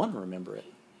just don't want to remember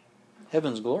it.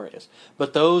 Heaven's glorious.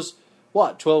 But those,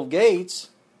 12 gates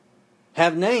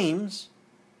have names,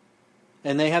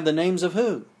 and they have the names of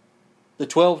who? The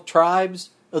 12 tribes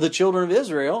of the children of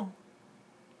Israel.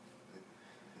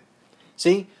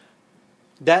 See,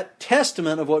 that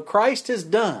testament of what Christ has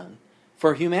done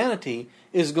for humanity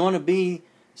is going to be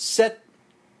set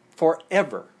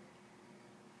forever.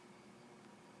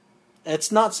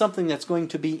 It's not something that's going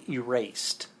to be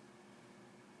erased.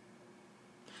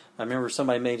 I remember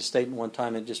somebody made a statement one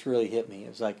time that just really hit me. It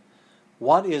was like,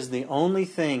 what is the only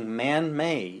thing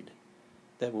man-made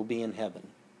that will be in heaven?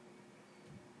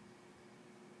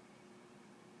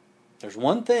 There's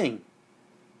one thing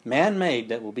man-made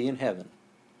that will be in heaven.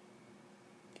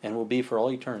 And will be for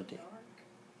all eternity.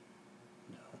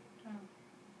 No.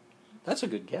 That's a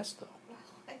good guess, though.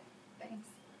 Thanks.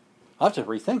 I'll have to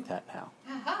rethink that now.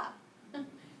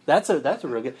 That's a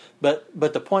real good.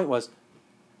 But the point was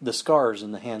the scars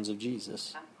in the hands of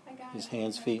Jesus. His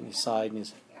hands, feet, and his side, and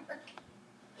his.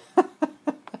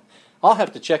 I'll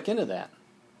have to check into that.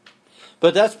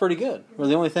 But that's pretty good. We're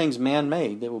the only things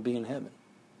man-made that will be in heaven.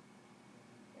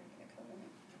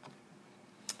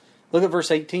 Look at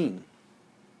verse 18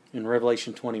 in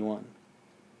Revelation 21.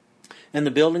 And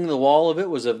the building of the wall of it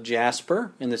was of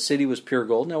jasper, and the city was pure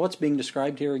gold. Now what's being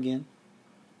described here again?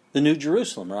 The New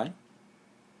Jerusalem, right?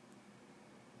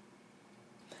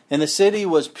 And the city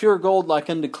was pure gold like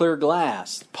unto clear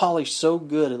glass, polished so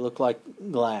good it looked like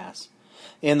glass.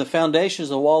 And the foundations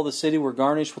of the wall of the city were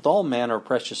garnished with all manner of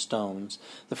precious stones.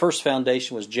 The first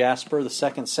foundation was jasper, the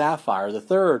second sapphire, the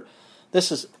third.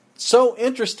 This is so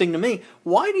interesting to me.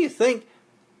 Why do you think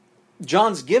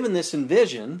John's given this in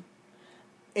vision,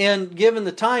 and given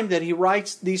the time that he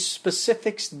writes these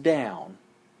specifics down?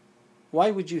 Why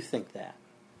would you think that?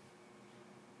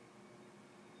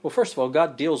 Well, first of all,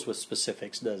 God deals with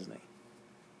specifics, doesn't he?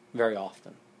 Very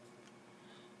often.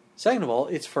 Second of all,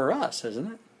 it's for us,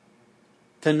 isn't it?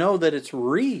 To know that it's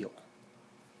real.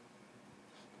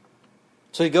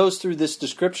 So he goes through this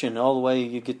description all the way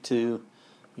you get to,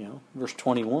 verse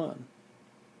 21.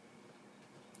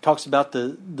 Talks about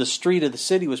the street of the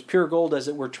city was pure gold as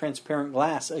it were transparent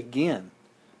glass. Again,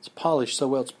 it's polished so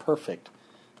well it's perfect.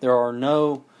 There are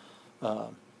no,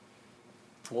 what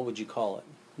would you call it?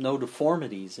 No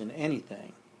deformities in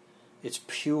anything. It's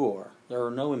pure. There are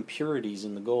no impurities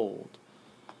in the gold.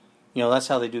 That's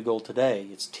how they do gold today.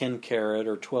 It's 10 karat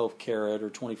or 12 karat or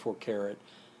 24 karat.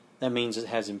 That means it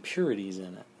has impurities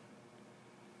in it.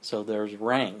 So there's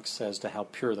ranks as to how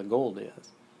pure the gold is.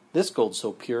 This gold's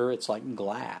so pure, it's like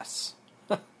glass.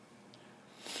 The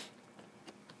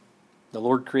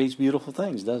Lord creates beautiful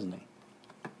things, doesn't he?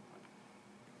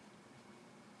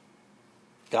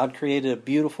 God created a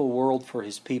beautiful world for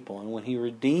his people, and when he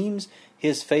redeems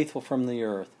his faithful from the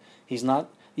earth, he's not.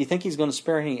 You think he's going to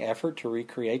spare any effort to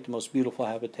recreate the most beautiful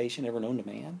habitation ever known to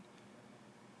man?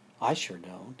 I sure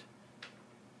don't.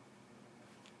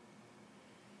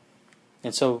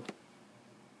 And so,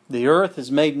 the earth is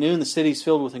made new, and the city is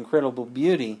filled with incredible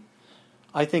beauty.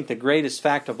 I think the greatest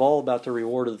fact of all about the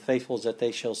reward of the faithful is that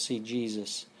they shall see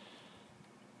Jesus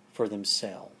for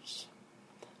themselves.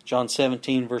 John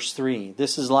 17, verse 3.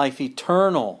 This is life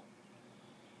eternal,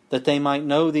 that they might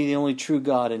know thee, the only true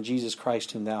God, and Jesus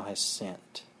Christ whom thou hast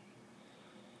sent.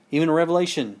 Even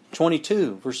Revelation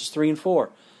 22, verses 3 and 4.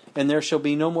 And there shall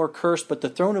be no more curse, but the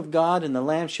throne of God and the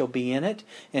Lamb shall be in it,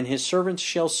 and his servants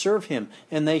shall serve him,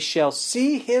 and they shall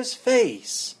see his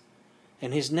face,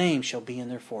 and his name shall be in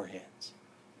their foreheads.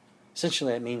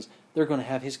 Essentially, that means they're going to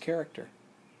have his character.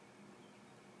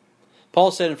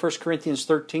 Paul said in 1 Corinthians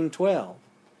 13:12,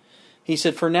 he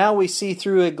said, for now we see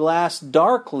through a glass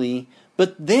darkly,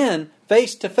 but then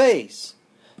face to face.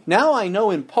 Now I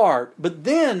know in part, but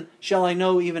then shall I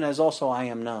know even as also I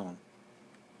am known.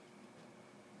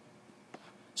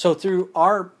 So through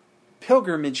our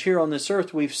pilgrimage here on this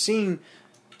earth, we've seen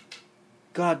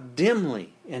God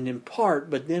dimly and in part,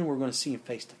 but then we're going to see Him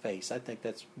face to face. I think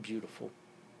that's beautiful.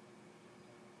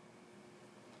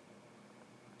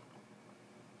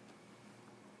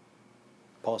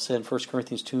 Paul said in 1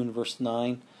 Corinthians 2 and verse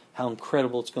 9, how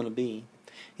incredible it's going to be.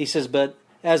 He says, but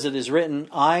as it is written,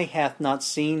 eye hath not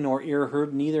seen nor ear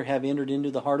heard, neither have entered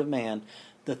into the heart of man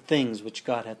the things which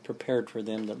God hath prepared for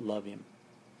them that love Him.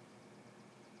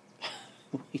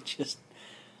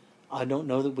 I don't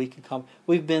know that we can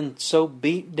we've been so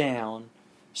beat down,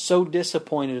 so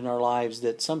disappointed in our lives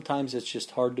that sometimes it's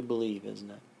just hard to believe, isn't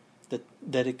it?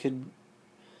 That it could,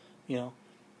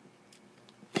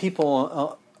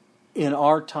 people in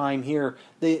our time here,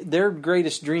 their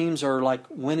greatest dreams are like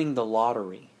winning the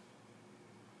lottery.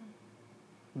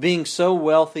 Being so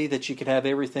wealthy that you could have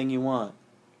everything you want.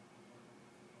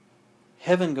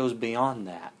 Heaven goes beyond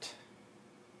that.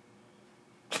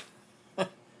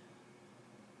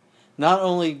 Not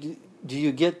only do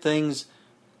you get things,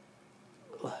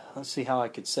 let's see how I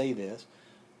could say this,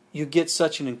 you get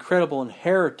such an incredible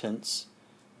inheritance,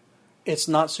 it's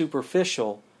not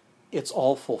superficial, it's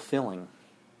all fulfilling.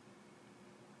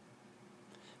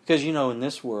 Because in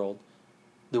this world,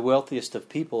 the wealthiest of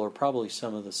people are probably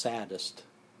some of the saddest.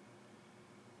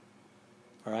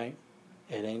 All right?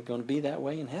 It ain't going to be that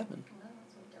way in heaven. Well,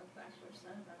 that's what Del Bachelor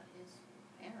said about his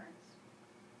parents.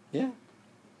 Yeah.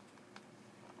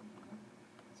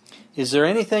 Is there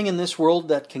anything in this world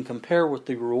that can compare with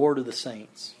the reward of the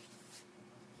saints?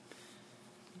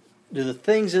 Do the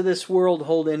things of this world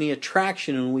hold any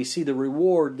attraction when we see the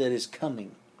reward that is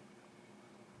coming?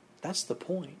 That's the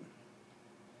point.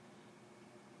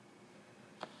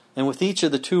 And with each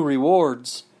of the two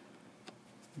rewards,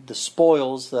 the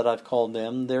spoils that I've called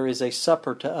them, there is a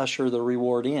supper to usher the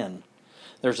reward in.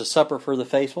 There's a supper for the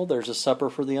faithful, there's a supper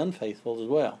for the unfaithful as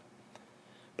well.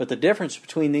 But the difference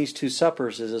between these two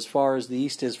suppers is as far as the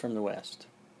east is from the west.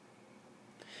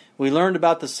 We learned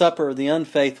about the supper of the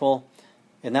unfaithful,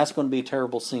 and that's going to be a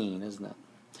terrible scene, isn't it?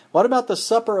 What about the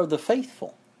supper of the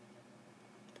faithful?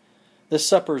 This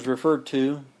supper is referred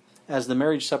to as the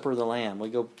marriage supper of the Lamb. We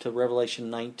go to Revelation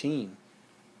 19,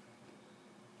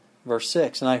 verse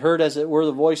 6. And I heard as it were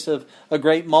the voice of a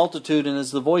great multitude, and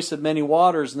as the voice of many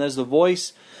waters, and as the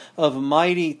voice of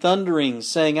mighty thunderings,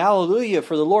 saying, Hallelujah,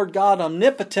 for the Lord God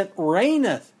omnipotent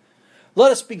reigneth.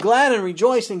 Let us be glad and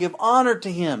rejoice and give honor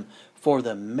to Him. For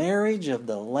the marriage of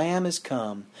the Lamb is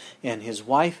come, and His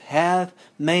wife hath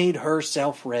made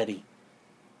herself ready.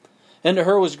 And to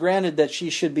her was granted that she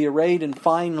should be arrayed in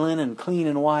fine linen, clean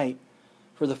and white.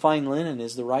 For the fine linen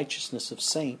is the righteousness of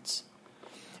saints.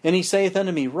 And He saith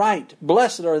unto me, Right,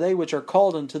 blessed are they which are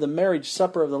called unto the marriage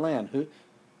supper of the Lamb.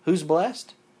 Who's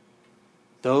blessed?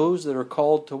 Those that are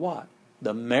called to what?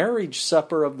 The marriage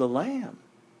supper of the Lamb.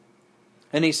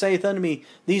 And He saith unto me,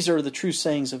 These are the true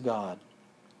sayings of God.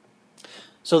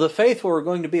 So the faithful are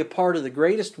going to be a part of the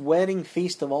greatest wedding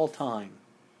feast of all time.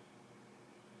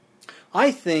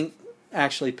 I think,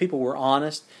 actually, people were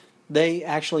honest. They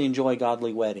actually enjoy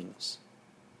godly weddings.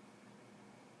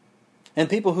 And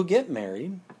people who get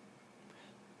married,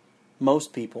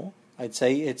 most people, I'd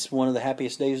say it's one of the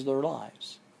happiest days of their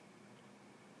lives.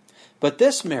 But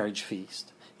this marriage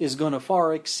feast is going to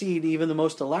far exceed even the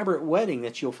most elaborate wedding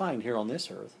that you'll find here on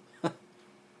this earth.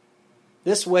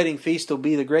 This wedding feast will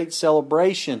be the great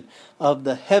celebration of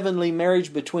the heavenly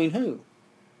marriage between who?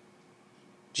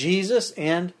 Jesus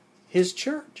and His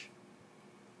church.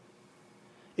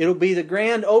 It'll be the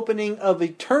grand opening of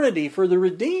eternity for the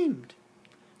redeemed,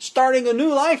 starting a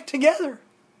new life together.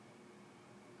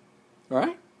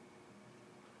 Right?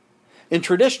 In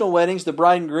traditional weddings, the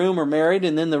bride and groom are married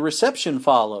and then the reception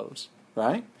follows.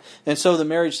 Right? And so the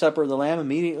marriage supper of the Lamb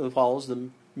immediately follows the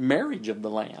marriage of the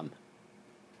Lamb.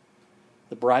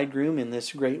 The bridegroom in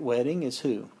this great wedding is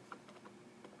who?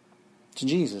 It's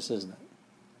Jesus, isn't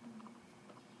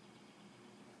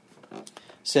it? It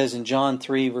says in John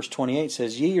 3, verse 28,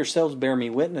 says, Ye yourselves bear me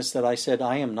witness that I said,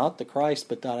 I am not the Christ,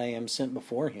 but that I am sent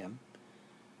before Him.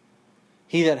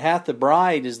 He that hath the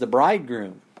bride is the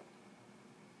bridegroom.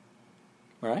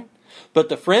 Right? But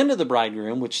the friend of the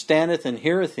bridegroom, which standeth and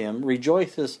heareth him,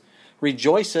 rejoiceth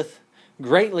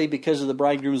greatly because of the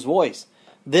bridegroom's voice.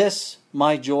 This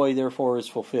my joy therefore is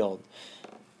fulfilled.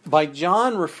 By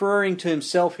John referring to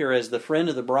himself here as the friend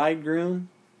of the bridegroom,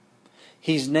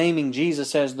 he's naming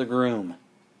Jesus as the groom.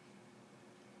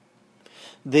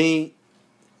 In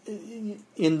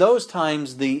those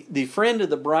times, the friend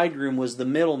of the bridegroom was the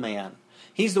middleman.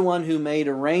 He's the one who made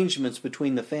arrangements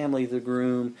between the family of the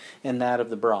groom and that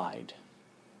of the bride.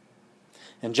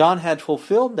 And John had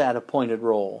fulfilled that appointed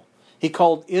role. He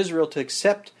called Israel to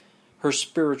accept her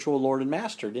spiritual Lord and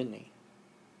Master, didn't he?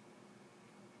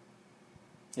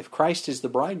 If Christ is the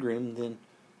bridegroom, then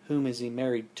whom is he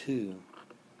married to?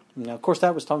 Now, of course,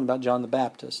 that was talking about John the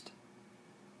Baptist.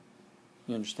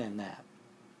 You understand that?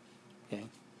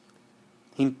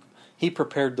 Okay. He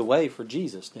prepared the way for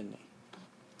Jesus, didn't he?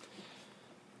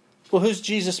 Well, who's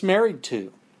Jesus married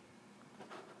to?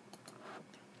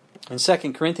 In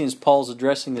 2 Corinthians, Paul's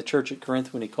addressing the church at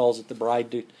Corinth when he calls it the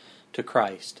bride to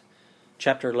Christ.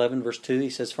 Chapter 11, verse 2, he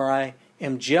says, "For I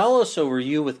am jealous over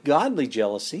you with godly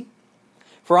jealousy,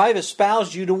 for I have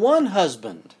espoused you to one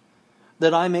husband,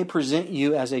 that I may present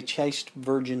you as a chaste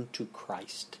virgin to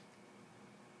Christ."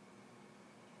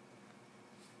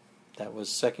 That was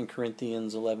 2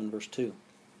 Corinthians 11, verse 2.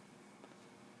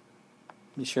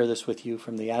 Let me share this with you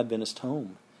from the Adventist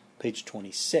Home, page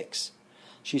 26.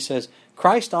 She says,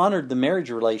 "Christ honored the marriage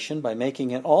relation by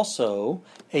making it also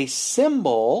a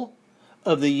symbol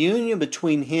of the union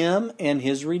between Him and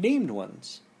His redeemed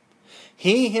ones.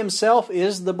 He Himself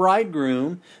is the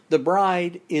bridegroom, the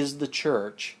bride is the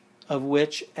church, of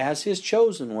which, as His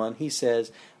chosen one, He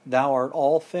says, 'Thou art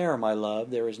all fair, my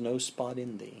love, there is no spot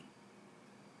in thee.'"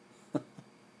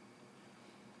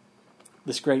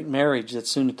 This great marriage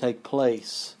that's soon to take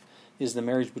place is the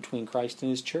marriage between Christ and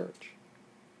His church.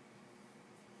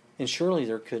 And surely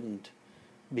there couldn't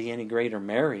be any greater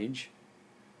marriage,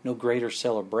 no greater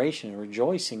celebration and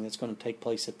rejoicing that's going to take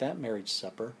place at that marriage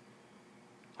supper.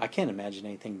 I can't imagine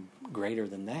anything greater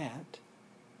than that.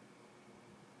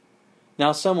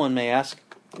 Now someone may ask,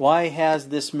 why has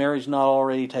this marriage not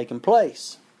already taken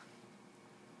place?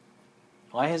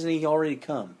 Why hasn't He already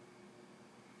come?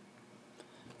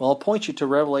 Well, I'll point you to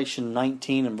Revelation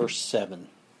 19 and verse 7.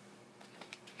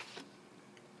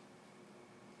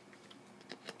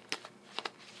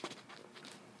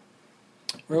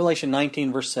 Revelation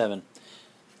 19, verse 7.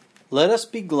 "Let us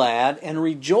be glad and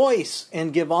rejoice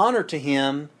and give honor to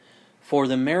Him, for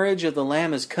the marriage of the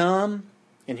Lamb is come."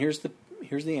 And here's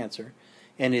the answer.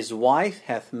 "And His wife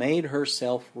hath made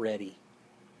herself ready."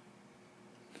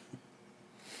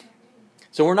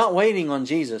 So we're not waiting on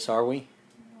Jesus, are we?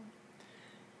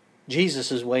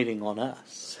 Jesus is waiting on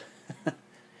us.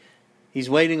 He's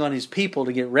waiting on His people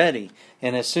to get ready.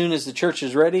 And as soon as the church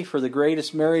is ready for the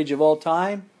greatest marriage of all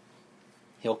time,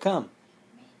 He'll come.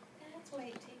 That's why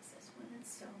it takes us when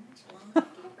it's so much longer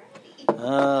to get ready.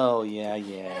 Oh,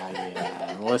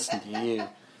 yeah. Listen to you.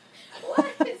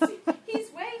 What? He's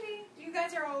waiting. You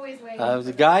guys are always waiting.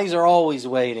 The guys are always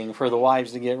waiting for the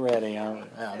wives to get ready. Okay.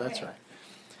 That's Okay. right.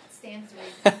 Stands to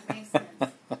reason. Makes sense.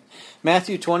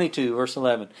 Matthew 22, verse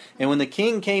 11. "And when the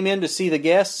king came in to see the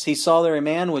guests, he saw there a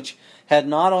man which had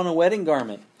not on a wedding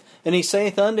garment. And he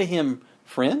saith unto him,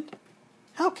 Friend,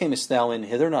 how camest thou in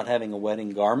hither, not having a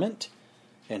wedding garment?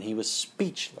 And he was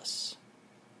speechless.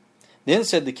 Then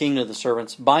said the king to the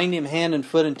servants, Bind him hand and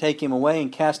foot, and take him away,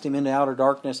 and cast him into outer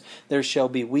darkness. There shall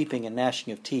be weeping and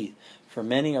gnashing of teeth. For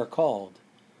many are called,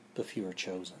 but few are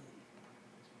chosen."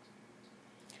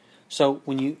 So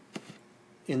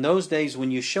in those days,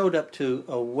 when you showed up to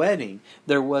a wedding,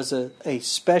 there was a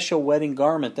special wedding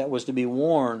garment that was to be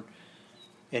worn,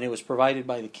 and it was provided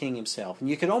by the king himself. And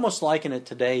you could almost liken it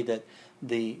today that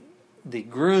the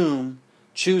groom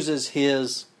chooses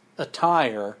his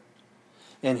attire,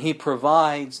 and he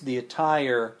provides the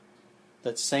attire,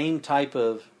 that same type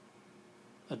of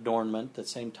adornment, that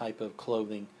same type of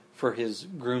clothing for his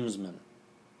groomsmen.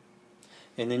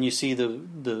 And then you see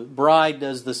the bride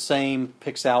does the same,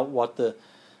 picks out what the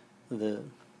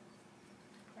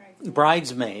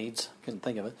bridesmaids, couldn't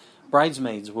think of it,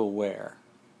 bridesmaids will wear.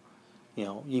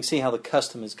 You can see how the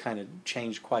custom has kind of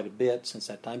changed quite a bit since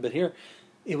that time. But here,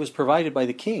 it was provided by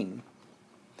the king.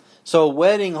 So a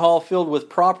wedding hall filled with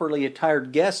properly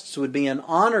attired guests would be an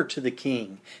honor to the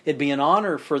king. It'd be an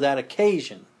honor for that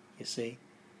occasion, you see.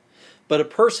 But a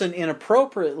person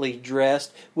inappropriately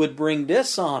dressed would bring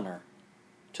dishonor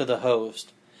to the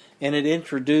host. And it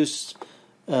introduces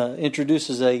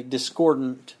a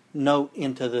discordant note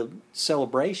into the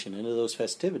celebration, into those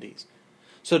festivities.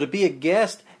 So to be a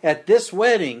guest at this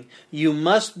wedding, you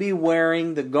must be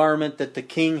wearing the garment that the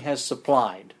king has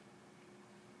supplied.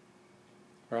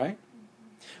 Right?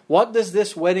 What does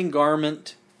this wedding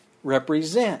garment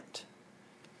represent?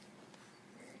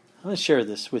 I'm going to share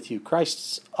this with you.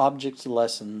 Christ's Objects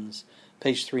Lessons,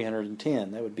 page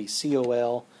 310. That would be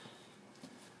COL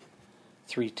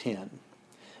 310.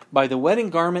 By the wedding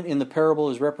garment in the parable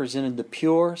is represented the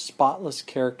pure, spotless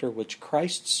character which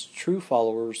Christ's true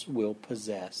followers will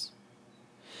possess.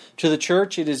 To the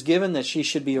church it is given that she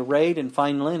should be arrayed in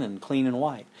fine linen, clean and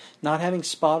white, not having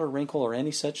spot or wrinkle or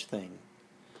any such thing.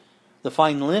 The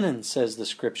fine linen, says the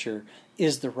Scripture,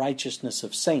 is the righteousness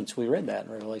of saints. We read that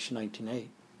in Revelation 19:8.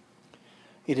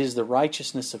 It is the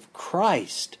righteousness of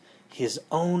Christ, His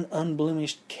own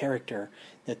unblemished character,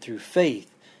 that through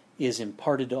faith is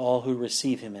imparted to all who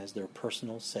receive Him as their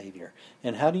personal Savior.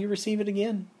 And how do you receive it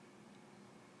again?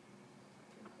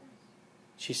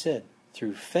 She said,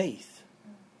 through faith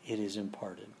it is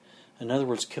imparted. In other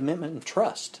words, commitment and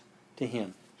trust to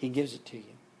Him. He gives it to you.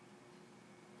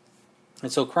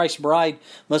 And so Christ's bride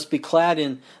must be clad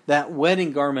in that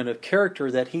wedding garment of character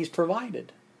that He's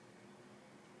provided.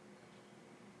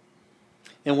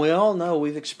 And we all know,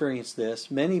 we've experienced this.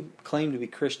 Many claim to be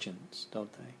Christians,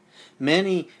 don't they?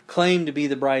 Many claim to be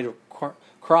the bride of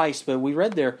Christ, but we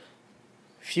read there,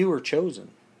 few are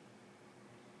chosen.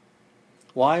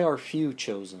 Why are few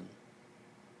chosen?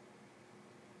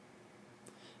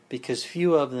 Because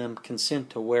few of them consent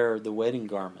to wear the wedding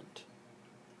garment.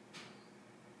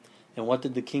 And what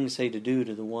did the king say to do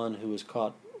to the one who was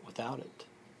caught without it?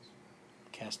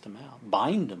 Cast him out.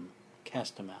 Bind him.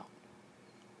 Cast him out.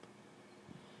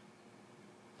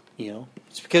 You know,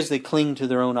 it's because they cling to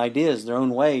their own ideas, their own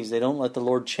ways. They don't let the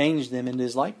Lord change them into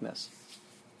His likeness.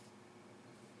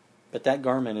 But that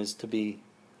garment is to be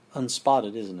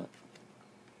unspotted, isn't it?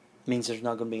 It means there's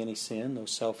not going to be any sin, no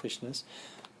selfishness.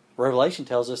 Revelation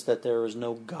tells us that there is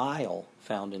no guile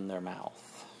found in their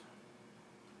mouth.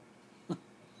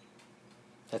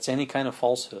 That's any kind of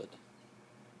falsehood.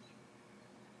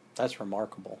 That's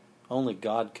remarkable. Only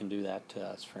God can do that to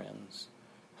us, friends.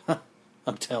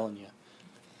 I'm telling you.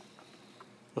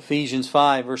 Ephesians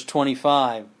 5, verse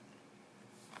 25.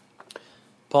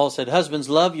 Paul said, husbands,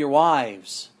 love your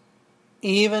wives,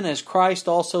 even as Christ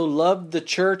also loved the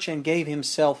church and gave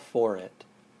Himself for it,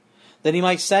 that He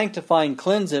might sanctify and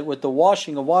cleanse it with the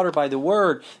washing of water by the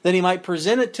word, that He might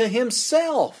present it to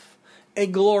Himself, a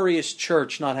glorious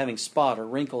church, not having spot or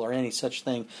wrinkle or any such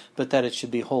thing, but that it should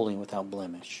be holy and without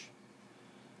blemish.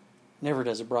 Never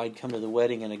does a bride come to the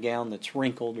wedding in a gown that's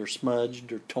wrinkled or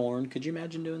smudged or torn. Could you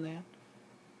imagine doing that?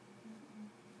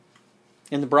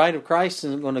 And the bride of Christ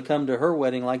isn't going to come to her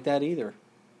wedding like that either.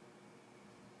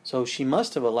 So she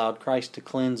must have allowed Christ to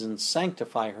cleanse and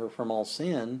sanctify her from all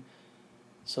sin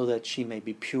so that she may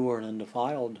be pure and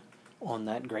undefiled on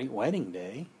that great wedding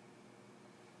day.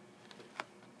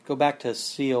 Go back to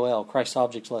COL, Christ's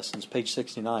Objects Lessons, page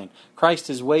 69. Christ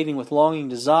is waiting with longing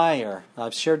desire.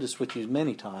 I've shared this with you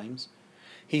many times.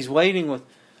 He's waiting with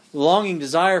longing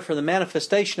desire for the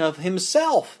manifestation of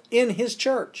Himself in His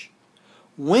church.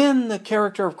 When the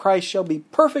character of Christ shall be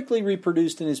perfectly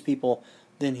reproduced in His people,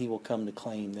 then He will come to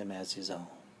claim them as His own.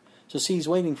 So see, He's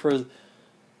waiting for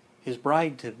His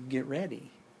bride to get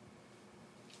ready.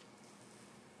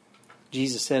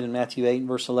 Jesus said in Matthew 8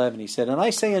 verse 11, He said, and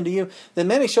I say unto you, that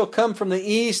many shall come from the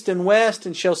east and west,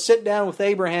 and shall sit down with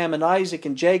Abraham and Isaac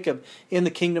and Jacob in the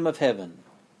kingdom of heaven.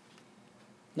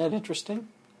 Isn't that interesting?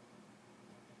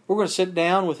 We're going to sit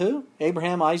down with who?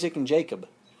 Abraham, Isaac, and Jacob.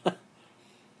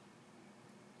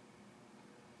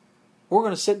 We're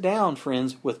going to sit down,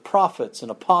 friends, with prophets and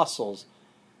apostles,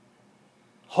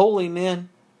 holy men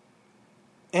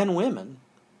and women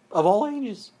of all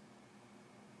ages.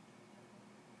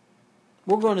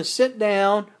 We're going to sit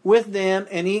down with them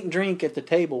and eat and drink at the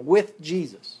table with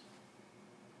Jesus.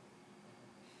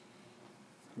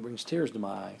 It brings tears to my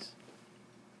eyes.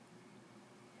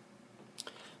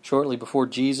 Shortly before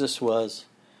Jesus was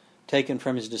taken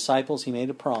from His disciples, He made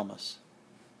a promise.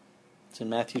 It's in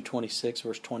Matthew 26,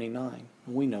 verse 29.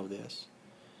 We know this.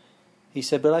 He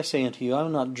said, but I say unto you, I will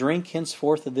not drink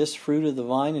henceforth of this fruit of the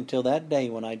vine until that day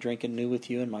when I drink it new with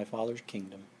you in my Father's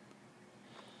kingdom.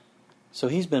 So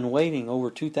He's been waiting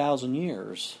over 2,000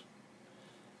 years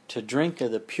to drink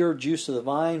of the pure juice of the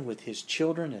vine with His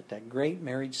children at that great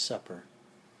marriage supper.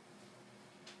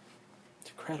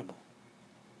 It's incredible.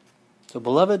 So,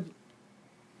 beloved,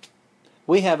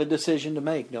 we have a decision to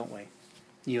make, don't we?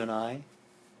 You and I.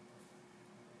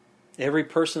 Every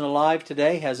person alive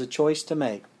today has a choice to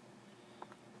make.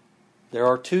 There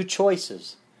are two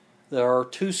choices. There are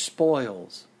two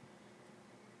spoils.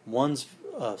 One's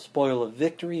a spoil of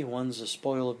victory, one's a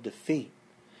spoil of defeat.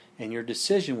 And your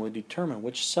decision will determine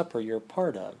which supper you're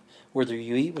part of. Whether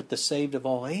you eat with the saved of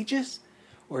all ages,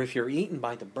 or if you're eaten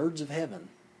by the birds of heaven.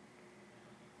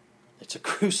 It's a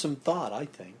gruesome thought, I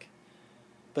think.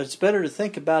 But it's better to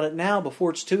think about it now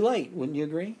before it's too late, wouldn't you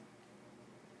agree?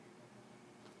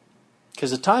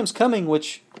 Because the time's coming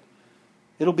which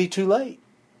it'll be too late.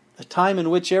 A time in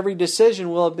which every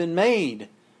decision will have been made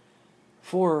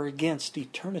for or against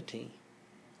eternity.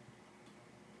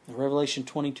 In Revelation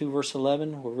 22 verse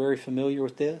 11, we're very familiar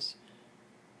with this.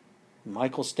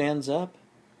 Michael stands up.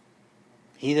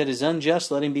 He that is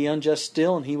unjust, let him be unjust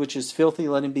still, and he which is filthy,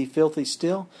 let him be filthy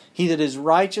still. He that is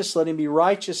righteous, let him be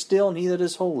righteous still, and he that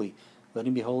is holy, let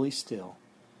him be holy still.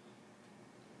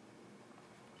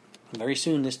 And very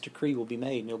soon this decree will be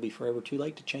made, and it'll be forever too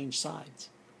late to change sides.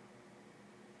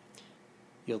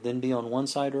 You'll then be on one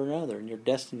side or another, and your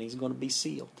destiny is going to be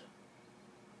sealed.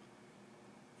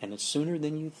 And it's sooner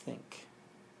than you think.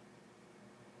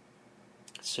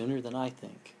 Sooner than I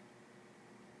think.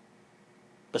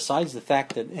 Besides the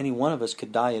fact that any one of us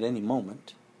could die at any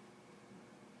moment,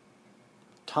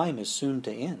 time is soon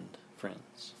to end,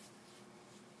 friends.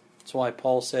 That's why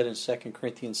Paul said in 2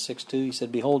 Corinthians 6:2, he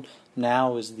said, "Behold,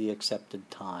 now is the accepted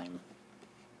time.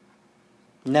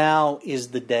 Now is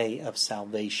the day of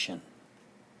salvation."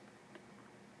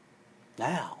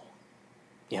 Now.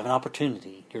 You have an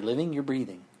opportunity. You're living, you're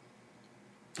breathing.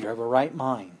 You have a right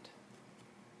mind.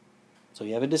 So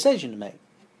you have a decision to make.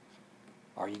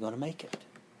 Are you going to make it?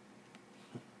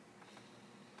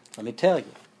 Let me tell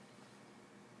you.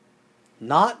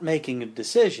 Not making a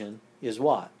decision is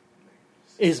what?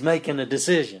 Is making a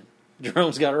decision.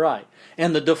 Jerome's got it right.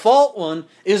 And the default one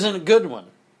isn't a good one.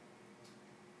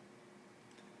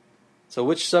 So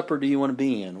which supper do you want to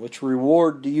be in? Which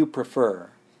reward do you prefer?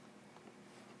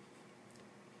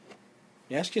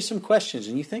 You ask you some questions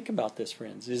and you think about this,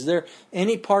 friends. Is there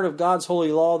any part of God's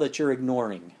holy law that you're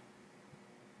ignoring?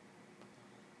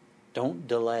 Don't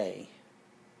delay.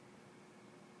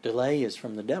 Delay is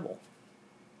from the devil.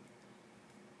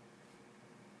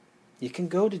 You can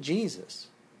go to Jesus.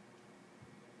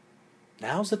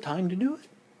 Now's the time to do it.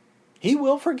 He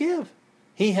will forgive.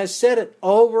 He has said it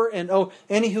over and over.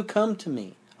 Any who come to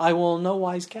me, I will in no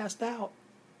wise cast out.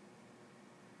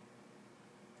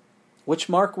 Which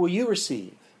mark will you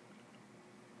receive?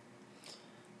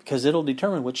 Because it'll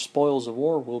determine which spoils of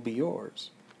war will be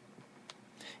yours.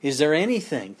 Is there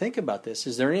anything, think about this,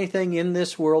 is there anything in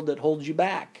this world that holds you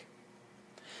back?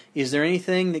 Is there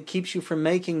anything that keeps you from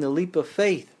making the leap of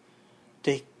faith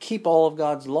to keep all of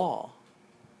God's law?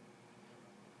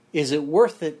 Is it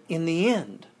worth it in the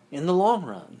end, in the long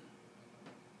run?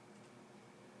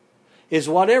 Is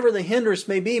whatever the hindrance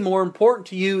may be more important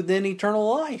to you than eternal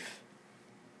life?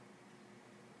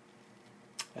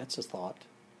 That's a thought.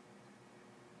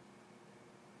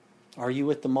 Are you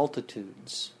with the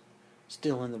multitudes,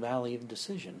 still in the valley of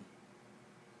decision?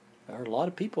 There are a lot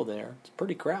of people there. It's a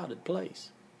pretty crowded place.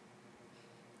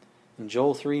 In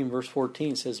Joel 3 and verse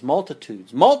 14 it says,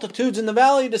 multitudes in the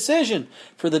valley of decision,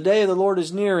 for the day of the Lord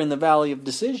is near in the valley of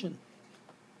decision.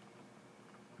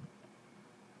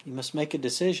 You must make a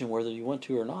decision whether you want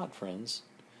to or not, friends.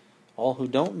 All who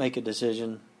don't make a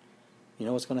decision, you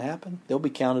know what's going to happen? They'll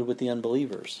be counted with the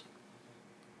unbelievers.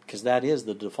 Because that is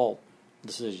the default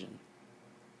decision.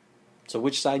 So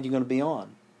which side are you going to be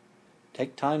on?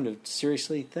 Take time to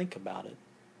seriously think about it.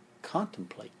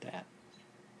 Contemplate that.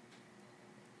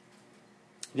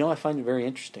 You know, I find it very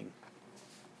interesting.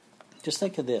 Just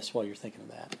think of this while you're thinking of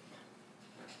that.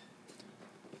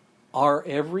 Our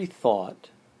every thought,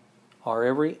 our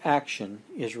every action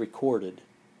is recorded.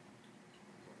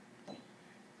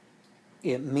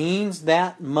 It means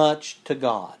that much to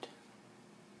God.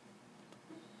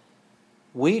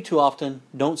 We too often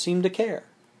don't seem to care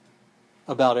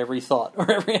about every thought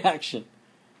or every action.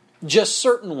 Just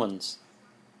certain ones.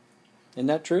 Isn't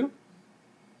that true?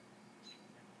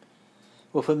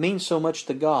 Well, if it means so much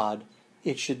to God,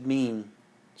 it should mean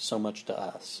so much to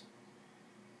us.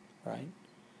 Right?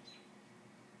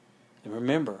 And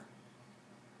remember,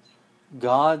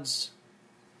 God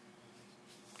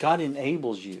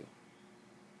enables you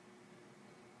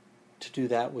to do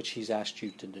that which He's asked you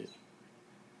to do.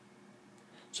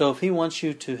 So if He wants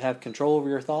you to have control over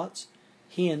your thoughts,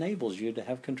 He enables you to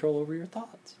have control over your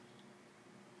thoughts.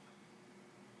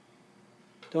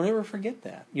 Don't ever forget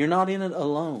that. You're not in it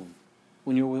alone.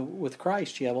 When you're with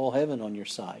Christ, you have all heaven on your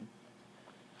side.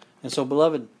 And so,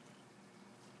 beloved,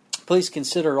 please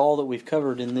consider all that we've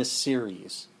covered in this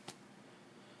series.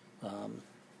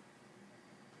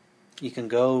 You can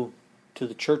go to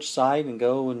the church site and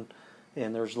go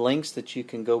and there's links that you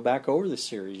can go back over the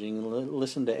series. You can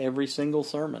listen to every single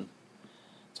sermon.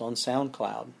 It's on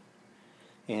SoundCloud.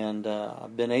 And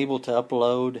I've been able to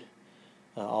upload,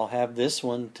 I'll have this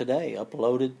one today,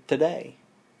 uploaded today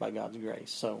by God's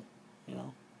grace. So, you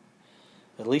know,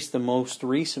 at least the most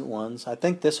recent ones. I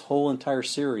think this whole entire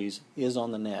series is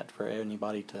on the net for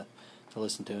anybody to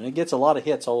listen to. And it gets a lot of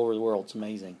hits all over the world. It's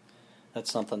amazing.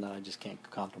 That's something that I just can't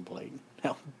contemplate.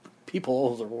 How people all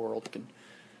over the world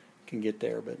can get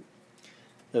there. But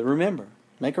remember,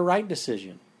 make a right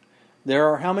decision. There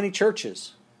are how many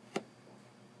churches?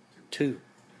 2.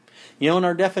 You know, in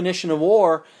our definition of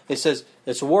war, it says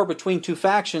it's a war between 2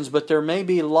 factions, but there may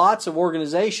be lots of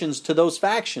organizations to those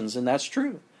factions, and that's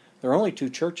true. There are only 2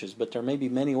 churches, but there may be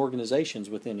many organizations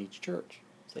within each church.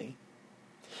 See?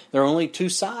 There are only 2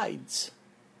 sides.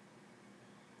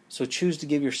 So choose to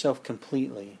give yourself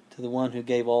completely to the one who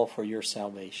gave all for your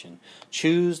salvation.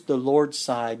 Choose the Lord's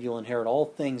side. You'll inherit all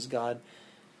things God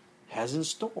has in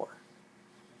store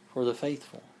for the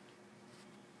faithful.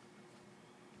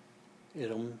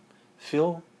 It'll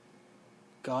fill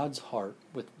God's heart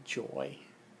with joy.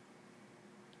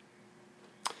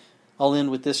 I'll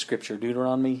end with this scripture,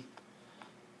 Deuteronomy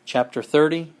chapter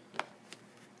 30,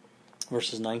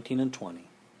 verses 19 and 20.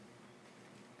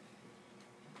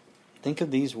 Think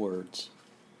of these words.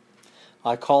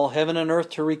 I call heaven and earth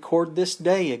to record this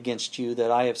day against you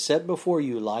that I have set before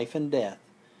you life and death,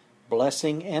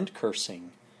 blessing and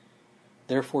cursing.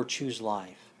 Therefore choose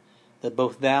life, that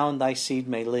both thou and thy seed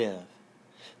may live,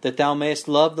 that thou mayest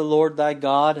love the Lord thy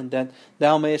God, and that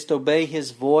thou mayest obey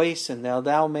His voice, and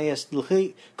thou mayest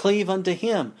cleave unto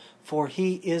Him, for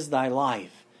He is thy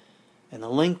life, and the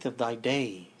length of thy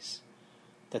days,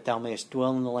 that thou mayest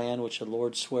dwell in the land which the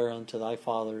Lord sware unto thy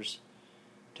fathers,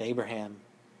 to Abraham,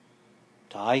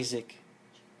 to Isaac,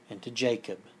 and to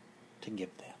Jacob, to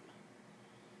give them.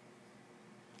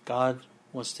 God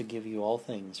wants to give you all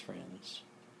things, friends.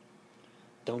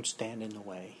 Don't stand in the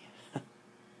way.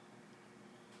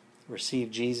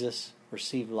 Receive Jesus,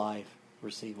 receive life,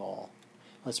 receive all.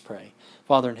 Let's pray.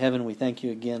 Father in heaven, we thank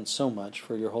you again so much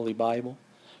for your Holy Bible,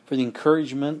 for the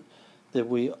encouragement that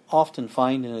we often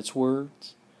find in its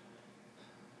words.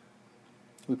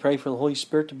 We pray for the Holy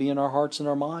Spirit to be in our hearts and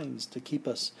our minds, to keep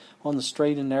us on the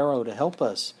straight and narrow, to help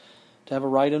us to have a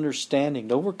right understanding,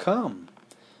 to overcome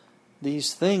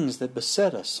these things that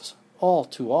beset us all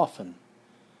too often.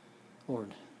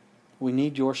 Lord, we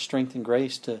need your strength and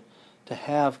grace to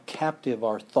have captive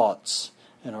our thoughts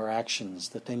and our actions,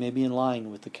 that they may be in line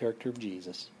with the character of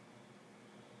Jesus.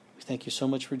 We thank you so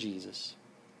much for Jesus,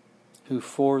 who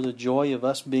for the joy of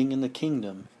us being in the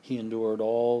kingdom, He endured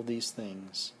all these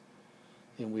things.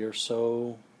 And we are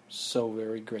so, so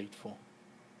very grateful.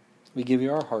 We give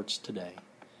you our hearts today.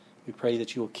 We pray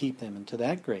that you will keep them unto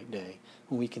that great day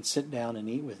when we can sit down and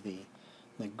eat with thee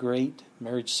in the great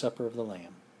marriage supper of the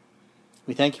Lamb.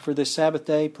 We thank you for this Sabbath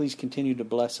day. Please continue to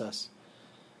bless us.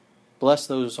 Bless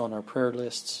those on our prayer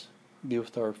lists. Be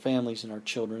with our families and our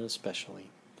children especially.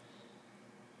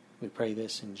 We pray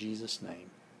this in Jesus' name.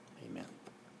 Amen.